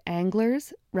include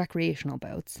anglers, recreational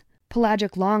boats,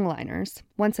 pelagic longliners,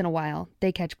 once in a while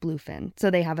they catch bluefin,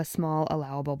 so they have a small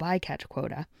allowable bycatch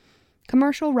quota,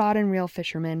 commercial rod and reel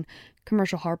fishermen,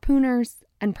 commercial harpooners,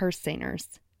 and purse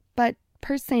seiners. But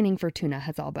purse seining for tuna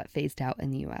has all but phased out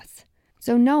in the U.S.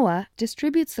 So NOAA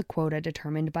distributes the quota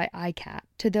determined by ICAT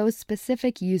to those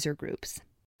specific user groups.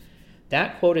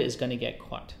 That quota is going to get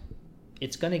caught.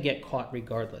 It's going to get caught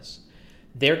regardless.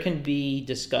 There can be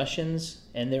discussions,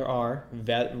 and there are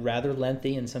rather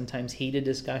lengthy and sometimes heated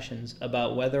discussions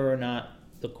about whether or not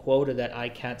the quota that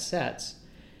ICAT sets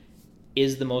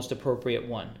is the most appropriate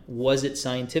one. Was it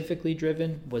scientifically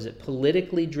driven? Was it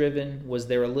politically driven? Was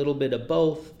there a little bit of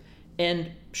both?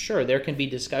 And sure, there can be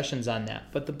discussions on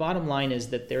that. But the bottom line is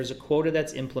that there's a quota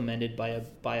that's implemented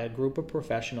by a group of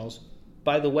professionals,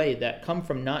 by the way, that come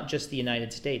from not just the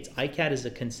United States. ICAT is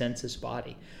a consensus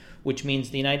body, which means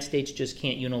the United States just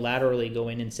can't unilaterally go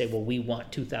in and say, well, we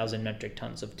want 2,000 metric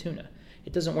tons of tuna.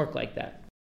 It doesn't work like that.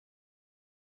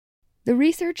 The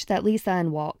research that Lisa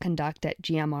and Walt conduct at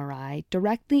GMRI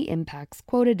directly impacts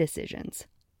quota decisions,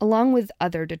 along with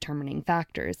other determining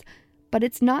factors. But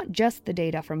it's not just the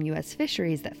data from U.S.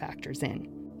 fisheries that factors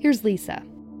in. Here's Lisa.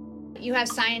 You have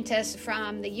scientists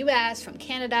from the U.S., from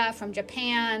Canada, from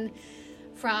Japan,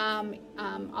 from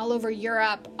all over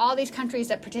Europe. All these countries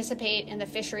that participate in the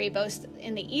fishery, both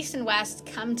in the East and West,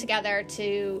 come together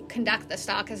to conduct the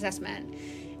stock assessment.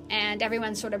 And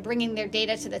everyone's sort of bringing their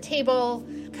data to the table,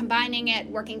 combining it,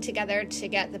 working together to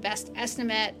get the best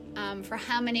estimate for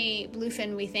how many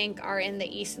bluefin we think are in the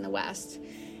East and the West.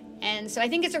 And so I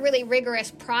think it's a really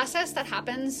rigorous process that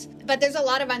happens, but there's a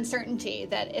lot of uncertainty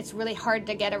that it's really hard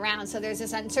to get around. So there's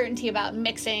this uncertainty about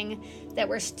mixing that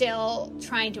we're still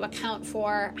trying to account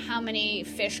for, how many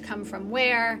fish come from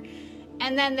where.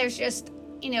 And then there's just,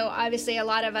 obviously a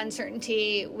lot of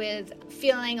uncertainty with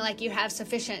feeling like you have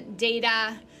sufficient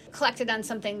data collected on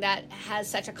something that has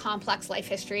such a complex life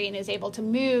history and is able to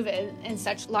move in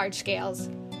such large scales.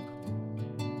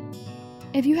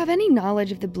 If you have any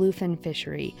knowledge of the bluefin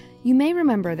fishery, you may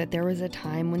remember that there was a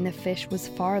time when the fish was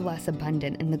far less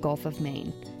abundant in the Gulf of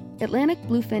Maine. Atlantic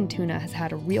bluefin tuna has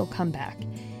had a real comeback,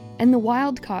 and the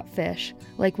wild-caught fish,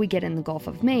 like we get in the Gulf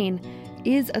of Maine,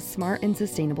 is a smart and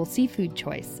sustainable seafood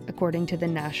choice, according to the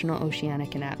National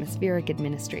Oceanic and Atmospheric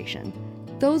Administration.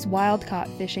 Those wild-caught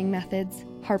fishing methods,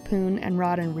 harpoon and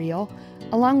rod and reel,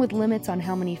 along with limits on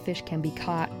how many fish can be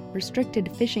caught,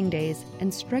 restricted fishing days,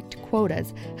 and strict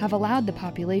quotas have allowed the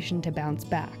population to bounce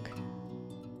back.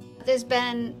 There's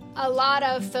been a lot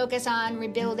of focus on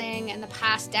rebuilding in the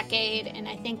past decade, and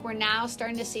I think we're now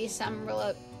starting to see some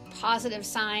real positive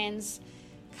signs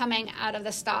coming out of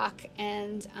the stock.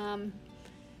 And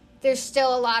there's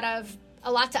still a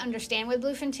lot to understand with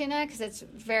bluefin tuna because it's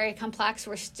very complex.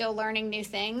 We're still learning new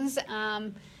things.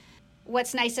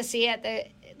 What's nice to see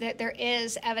that there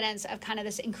is evidence of kind of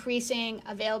this increasing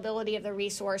availability of the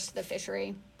resource to the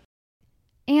fishery.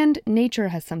 And nature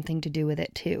has something to do with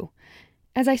it too.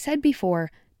 As I said before,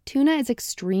 tuna is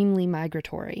extremely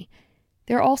migratory.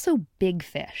 They're also big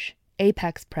fish,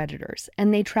 apex predators,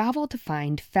 and they travel to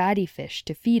find fatty fish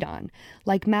to feed on,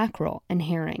 like mackerel and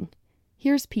herring.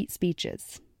 Here's Pete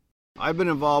Speeches. I've been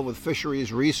involved with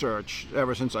fisheries research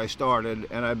ever since I started,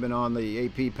 and I've been on the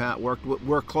AP panel,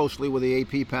 worked closely with the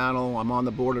AP panel. I'm on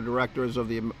the board of directors of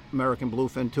the American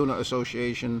Bluefin Tuna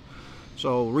Association.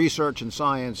 So research and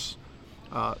science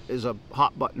is a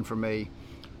hot button for me.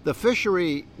 The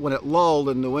fishery, when it lulled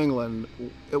in New England,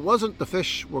 it wasn't the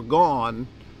fish were gone.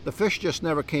 The fish just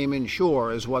never came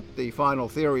inshore, is what the final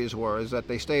theories were, is that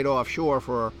they stayed offshore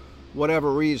for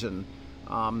whatever reason.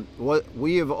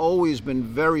 We have always been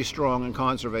very strong in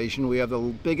conservation. We have the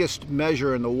biggest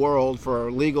measure in the world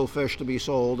for legal fish to be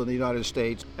sold in the United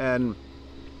States. And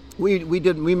we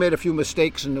made a few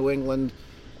mistakes in New England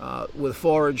with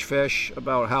forage fish,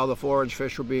 about how the forage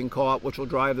fish were being caught, which will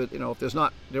drive it, if there's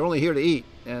not, they're only here to eat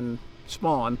and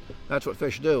spawn. That's what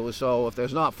fish do. So if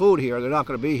there's not food here, they're not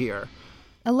going to be here.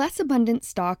 A less abundant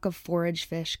stock of forage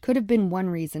fish could have been one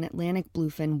reason Atlantic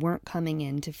bluefin weren't coming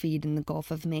in to feed in the Gulf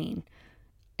of Maine.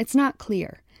 It's not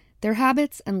clear. Their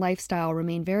habits and lifestyle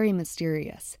remain very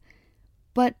mysterious.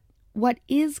 But what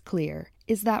is clear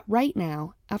is that right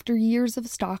now, after years of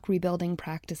stock rebuilding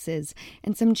practices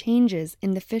and some changes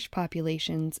in the fish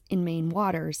populations in Maine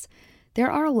waters,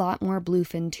 there are a lot more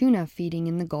bluefin tuna feeding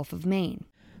in the Gulf of Maine.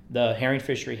 The herring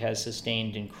fishery has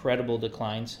sustained incredible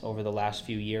declines over the last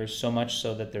few years, so much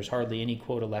so that there's hardly any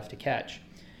quota left to catch.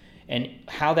 And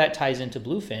how that ties into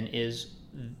bluefin is,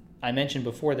 I mentioned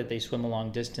before that they swim a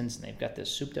long distance and they've got this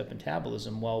souped up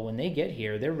metabolism. Well, when they get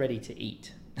here, they're ready to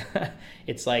eat.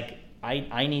 It's like,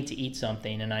 I need to eat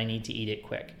something and I need to eat it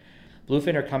quick.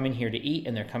 Bluefin are coming here to eat,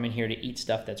 and they're coming here to eat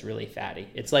stuff that's really fatty.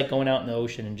 It's like going out in the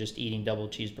ocean and just eating double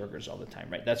cheeseburgers all the time,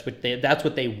 right? That's what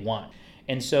they want.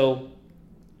 And so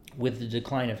with the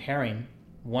decline of herring,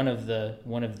 one of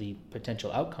the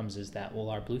potential outcomes is that, well,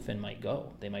 our bluefin might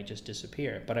go. They might just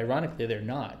disappear. But ironically, they're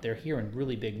not. They're here in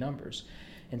really big numbers.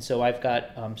 And so I've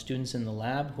got students in the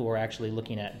lab who are actually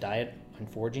looking at diet and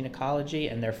foraging ecology,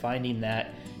 and they're finding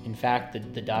that, in fact,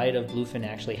 the diet of bluefin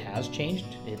actually has changed.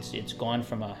 It's gone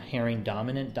from a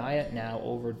herring-dominant diet now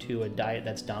over to a diet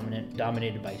that's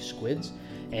dominated by squids,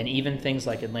 and even things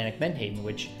like Atlantic menhaden,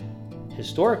 which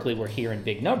historically were here in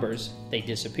big numbers. They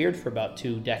disappeared for about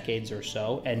 2 decades or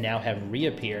so and now have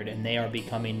reappeared, and they are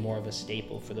becoming more of a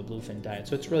staple for the bluefin diet.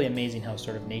 So it's really amazing how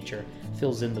sort of nature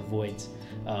fills in the voids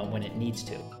when it needs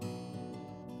to.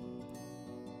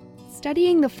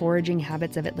 Studying the foraging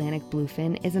habits of Atlantic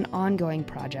bluefin is an ongoing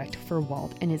project for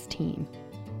Walt and his team.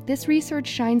 This research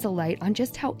shines a light on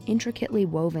just how intricately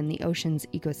woven the ocean's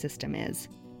ecosystem is.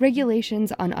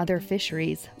 Regulations on other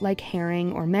fisheries, like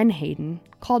herring or menhaden,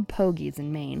 called pogies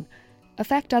in Maine,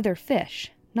 affect other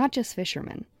fish, not just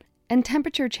fishermen. And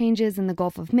temperature changes in the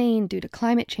Gulf of Maine due to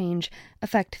climate change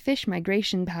affect fish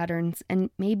migration patterns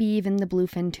and maybe even the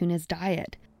bluefin tuna's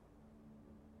diet.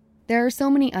 There are so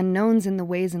many unknowns in the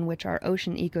ways in which our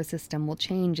ocean ecosystem will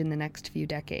change in the next few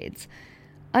decades.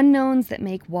 Unknowns that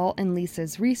make Walt and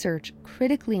Lisa's research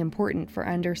critically important for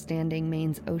understanding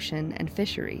Maine's ocean and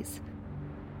fisheries.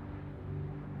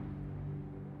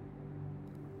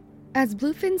 As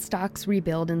bluefin stocks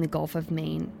rebuild in the Gulf of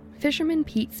Maine, fisherman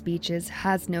Pete Speeches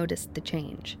has noticed the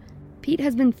change. Pete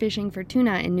has been fishing for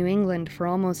tuna in New England for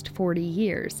almost 40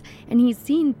 years, and he's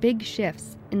seen big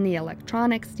shifts in the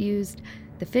electronics used,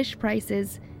 the fish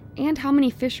prices, and how many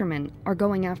fishermen are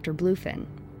going after bluefin.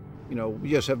 You know, we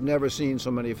just have never seen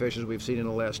so many fish as we've seen in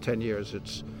the last 10 years.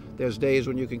 There's days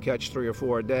when you can catch 3 or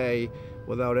 4 a day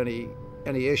without any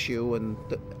issue, and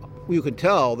you can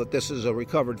tell that this is a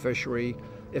recovered fishery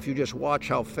if you just watch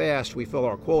how fast we fill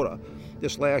our quota.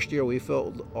 This last year we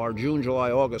filled our June,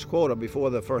 July, August quota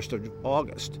before the 1st of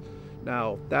August.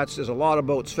 Now, there's a lot of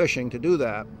boats fishing to do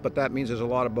that, but that means there's a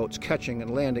lot of boats catching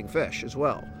and landing fish as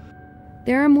well.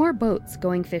 There are more boats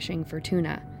going fishing for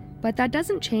tuna, but that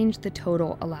doesn't change the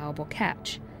total allowable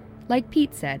catch. Like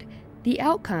Pete said, the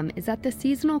outcome is that the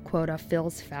seasonal quota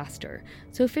fills faster,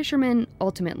 so fishermen,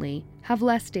 ultimately, have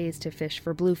less days to fish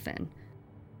for bluefin.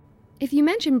 If you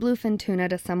mention bluefin tuna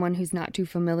to someone who's not too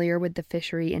familiar with the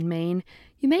fishery in Maine,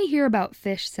 you may hear about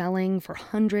fish selling for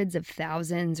hundreds of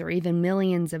thousands or even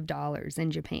millions of dollars in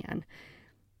Japan.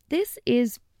 This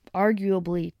is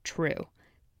arguably true.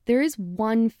 There is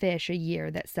one fish a year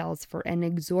that sells for an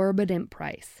exorbitant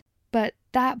price, but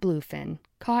that bluefin,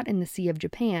 caught in the Sea of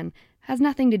Japan, has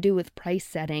nothing to do with price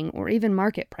setting or even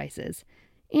market prices.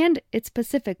 And it's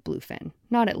Pacific bluefin,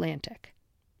 not Atlantic.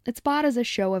 It's bought as a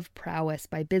show of prowess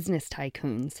by business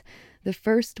tycoons, the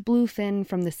first bluefin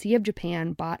from the Sea of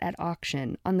Japan bought at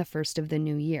auction on the 1st of the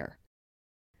new year.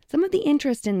 Some of the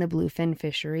interest in the bluefin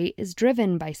fishery is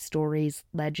driven by stories,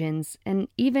 legends, and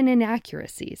even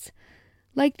inaccuracies,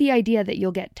 like the idea that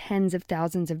you'll get tens of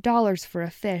thousands of dollars for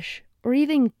a fish, or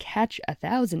even catch a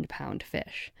 1,000-pound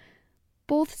fish.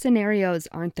 Both scenarios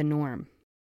aren't the norm.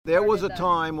 There was a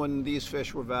time when these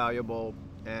fish were valuable,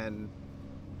 and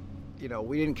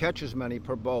we didn't catch as many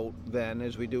per boat then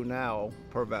as we do now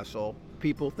per vessel.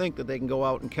 People think that they can go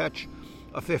out and catch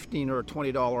a $15 or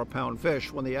 $20 a pound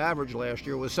fish when the average last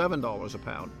year was $7 a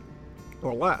pound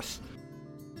or less.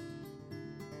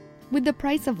 With the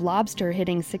price of lobster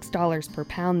hitting $6 per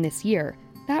pound this year,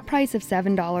 that price of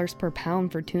 $7 per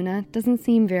pound for tuna doesn't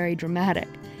seem very dramatic.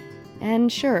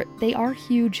 And sure, they are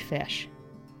huge fish,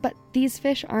 but these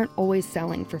fish aren't always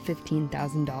selling for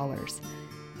 $15,000.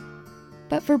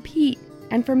 But for Pete,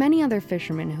 and for many other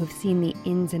fishermen who've seen the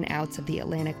ins and outs of the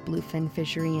Atlantic bluefin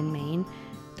fishery in Maine,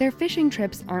 their fishing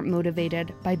trips aren't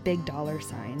motivated by big dollar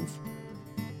signs.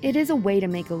 It is a way to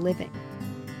make a living,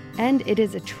 and it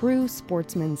is a true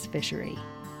sportsman's fishery.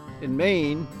 In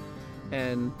Maine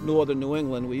and northern New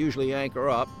England, we usually anchor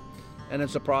up, and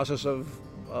it's a process of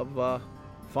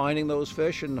finding those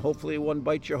fish, and hopefully one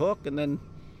bites your hook, and then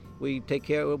we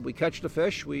catch the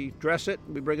fish, we dress it,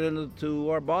 we bring it into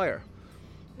our buyer.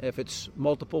 If it's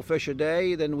multiple fish a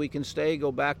day, then we can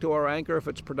go back to our anchor if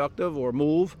it's productive, or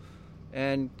move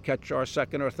and catch our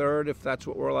second or third if that's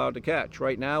what we're allowed to catch.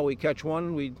 Right now we catch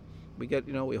one, we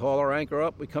haul our anchor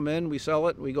up, we come in, we sell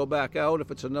it, we go back out if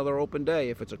it's another open day.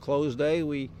 If it's a closed day,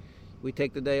 we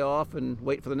take the day off and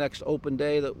wait for the next open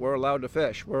day that we're allowed to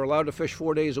fish. We're allowed to fish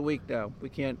 4 days a week now. We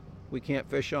can't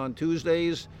fish on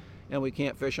Tuesdays, and we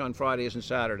can't fish on Fridays and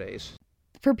Saturdays.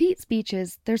 For Pete's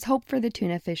Beaches, there's hope for the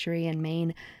tuna fishery in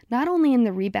Maine, not only in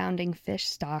the rebounding fish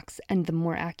stocks and the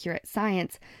more accurate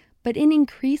science, but in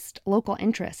increased local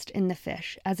interest in the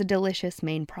fish as a delicious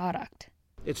Maine product.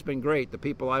 It's been great. The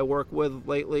people I work with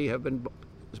lately have been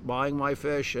buying my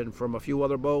fish and from a few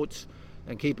other boats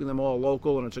and keeping them all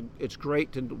local, and it's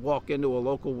great to walk into a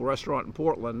local restaurant in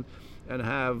Portland and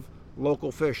have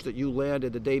local fish that you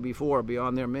landed the day before be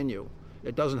on their menu.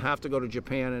 It doesn't have to go to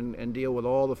Japan and deal with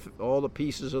all the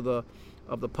pieces of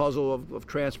the puzzle of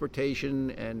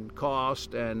transportation and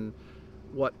cost and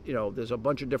what, there's a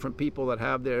bunch of different people that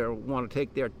want to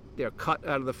take their cut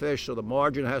out of the fish, so the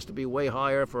margin has to be way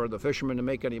higher for the fishermen to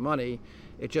make any money.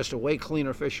 It's just a way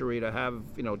cleaner fishery to have,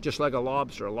 just like a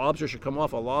lobster. A lobster should come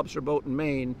off a lobster boat in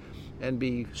Maine and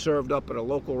be served up at a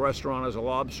local restaurant as a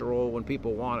lobster roll when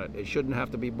people want it. It shouldn't have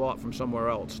to be bought from somewhere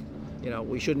else.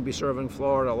 We shouldn't be serving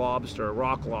Florida lobster,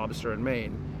 rock lobster in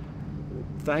Maine.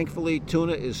 Thankfully,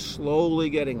 tuna is slowly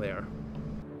getting there.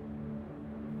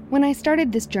 When I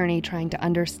started this journey trying to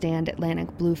understand Atlantic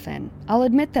bluefin, I'll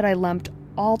admit that I lumped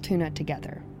all tuna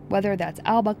together, whether that's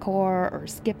albacore or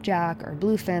skipjack or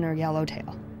bluefin or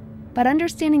yellowtail. But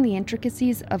understanding the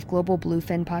intricacies of global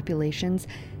bluefin populations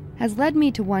has led me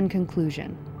to one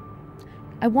conclusion.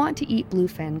 I want to eat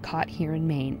bluefin caught here in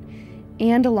Maine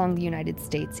and along the United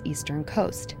States eastern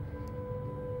coast.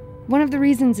 One of the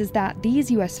reasons is that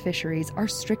these U.S. fisheries are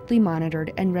strictly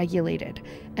monitored and regulated,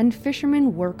 and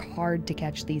fishermen work hard to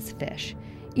catch these fish,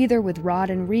 either with rod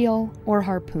and reel or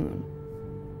harpoon.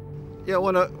 Yeah,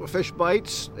 when a fish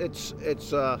bites, it's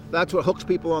that's what hooks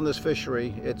people on this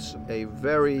fishery. It's a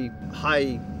very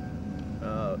high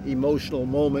emotional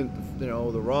moment. The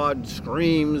rod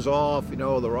screams off. The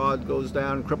rod goes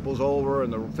down, cripples over,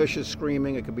 and the fish is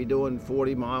screaming. It could be doing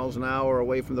 40 miles an hour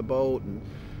away from the boat, and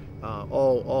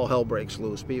all hell breaks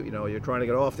loose. You're trying to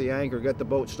get off the anchor, get the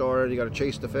boat started. You got to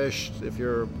chase the fish if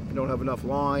you don't have enough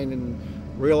line, and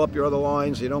reel up your other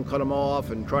lines so you don't cut them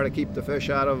off, and try to keep the fish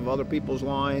out of other people's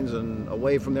lines and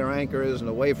away from their anchors and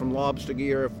away from lobster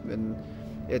gear. And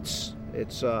it's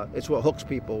what hooks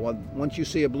people. Once you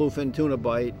see a bluefin tuna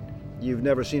bite, you've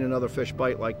never seen another fish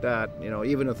bite like that.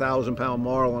 Even a 1,000-pound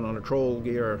marlin on a troll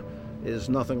gear is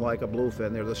nothing like a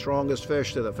bluefin. They're the strongest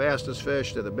fish, they're the fastest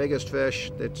fish, they're the biggest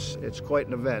fish. It's quite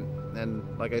an event. And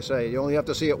like I say, you only have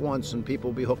to see it once and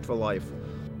people will be hooked for life.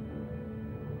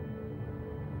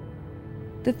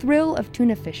 The thrill of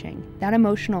tuna fishing, that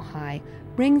emotional high,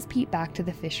 brings Pete back to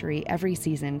the fishery every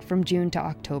season from June to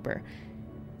October.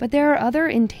 But there are other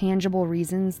intangible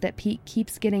reasons that Pete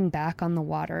keeps getting back on the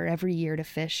water every year to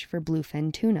fish for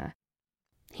bluefin tuna.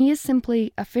 He is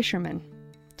simply a fisherman,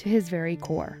 to his very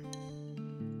core.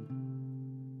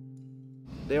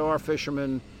 There are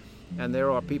fishermen and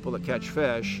there are people that catch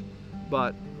fish,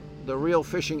 but the real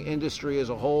fishing industry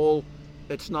as a whole,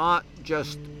 it's not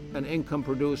just an income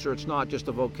producer, it's not just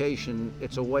a vocation,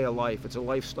 it's a way of life, it's a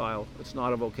lifestyle, it's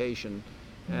not a vocation.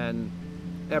 And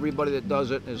everybody that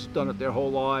does it has done it their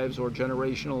whole lives or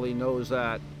generationally knows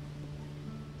that.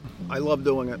 I love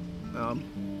doing it.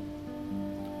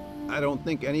 I don't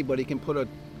think anybody can put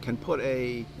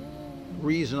a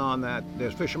reason on that.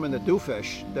 There's fishermen that do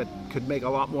fish that could make a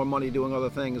lot more money doing other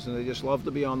things, and they just love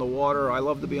to be on the water. I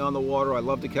love to be on the water. I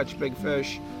love to catch big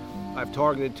fish. I've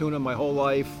targeted tuna my whole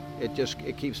life.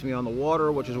 It keeps me on the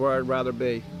water, which is where I'd rather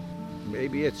be.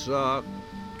 Maybe it's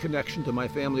connection to my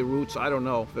family roots. I don't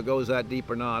know if it goes that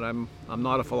deep or not. I'm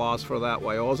not a philosopher that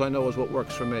way. All I know is what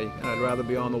works for me, and I'd rather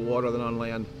be on the water than on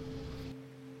land.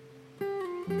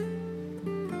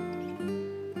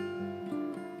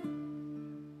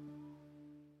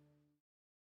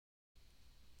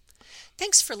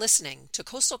 Thanks for listening to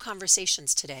Coastal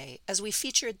Conversations today as we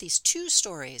featured these two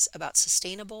stories about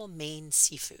sustainable Maine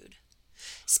seafood.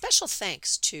 Special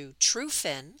thanks to True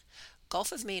Fin,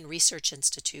 Gulf of Maine Research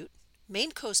Institute,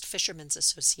 Maine Coast Fishermen's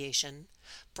Association,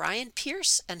 Brian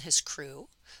Pierce and his crew,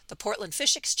 the Portland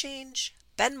Fish Exchange,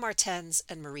 Ben Martens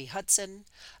and Marie Hudson,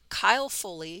 Kyle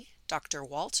Foley, Dr.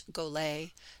 Walt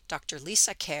Golay, Dr.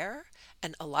 Lisa Kerr,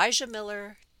 and Elijah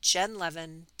Miller, Jen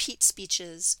Levin, Pete's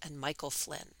Beaches, and Michael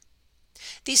Flynn.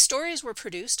 These stories were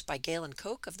produced by Galen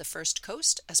Koch of the First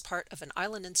Coast as part of an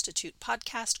Island Institute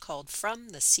podcast called From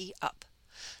the Sea Up.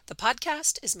 The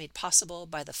podcast is made possible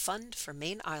by the Fund for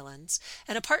Maine Islands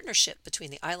and a partnership between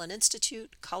the Island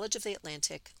Institute, College of the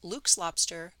Atlantic, Luke's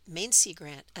Lobster, Maine Sea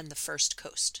Grant, and the First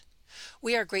Coast.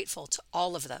 We are grateful to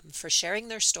all of them for sharing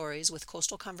their stories with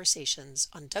Coastal Conversations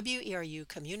on WERU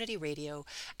Community Radio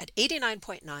at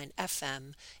 89.9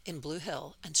 FM in Blue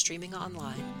Hill and streaming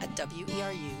online at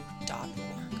weru.org.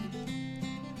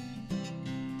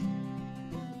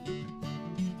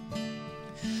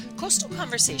 Coastal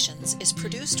Conversations is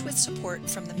produced with support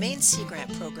from the Maine Sea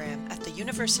Grant Program at the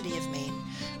University of Maine,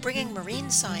 bringing marine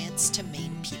science to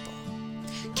Maine people.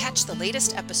 Catch the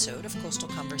latest episode of Coastal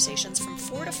Conversations from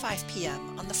 4 to 5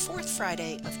 p.m. on the fourth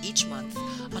Friday of each month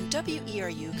on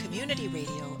WERU Community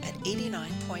Radio at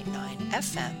 89.9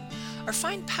 FM, or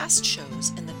find past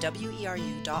shows in the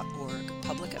weru.org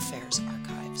Public Affairs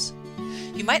Archives.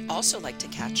 You might also like to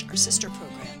catch our sister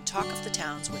program, Talk of the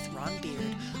Towns with Ron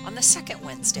Beard, on the second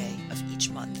Wednesday of each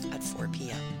month at 4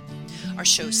 p.m. Our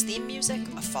show's theme music,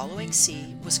 A Following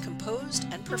Sea, was composed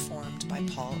and performed by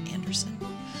Paul Anderson.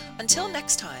 Until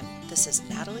next time, this is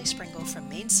Natalie Springle from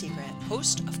Maine Sea Grant,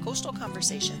 host of Coastal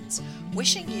Conversations,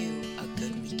 wishing you a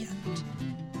good weekend.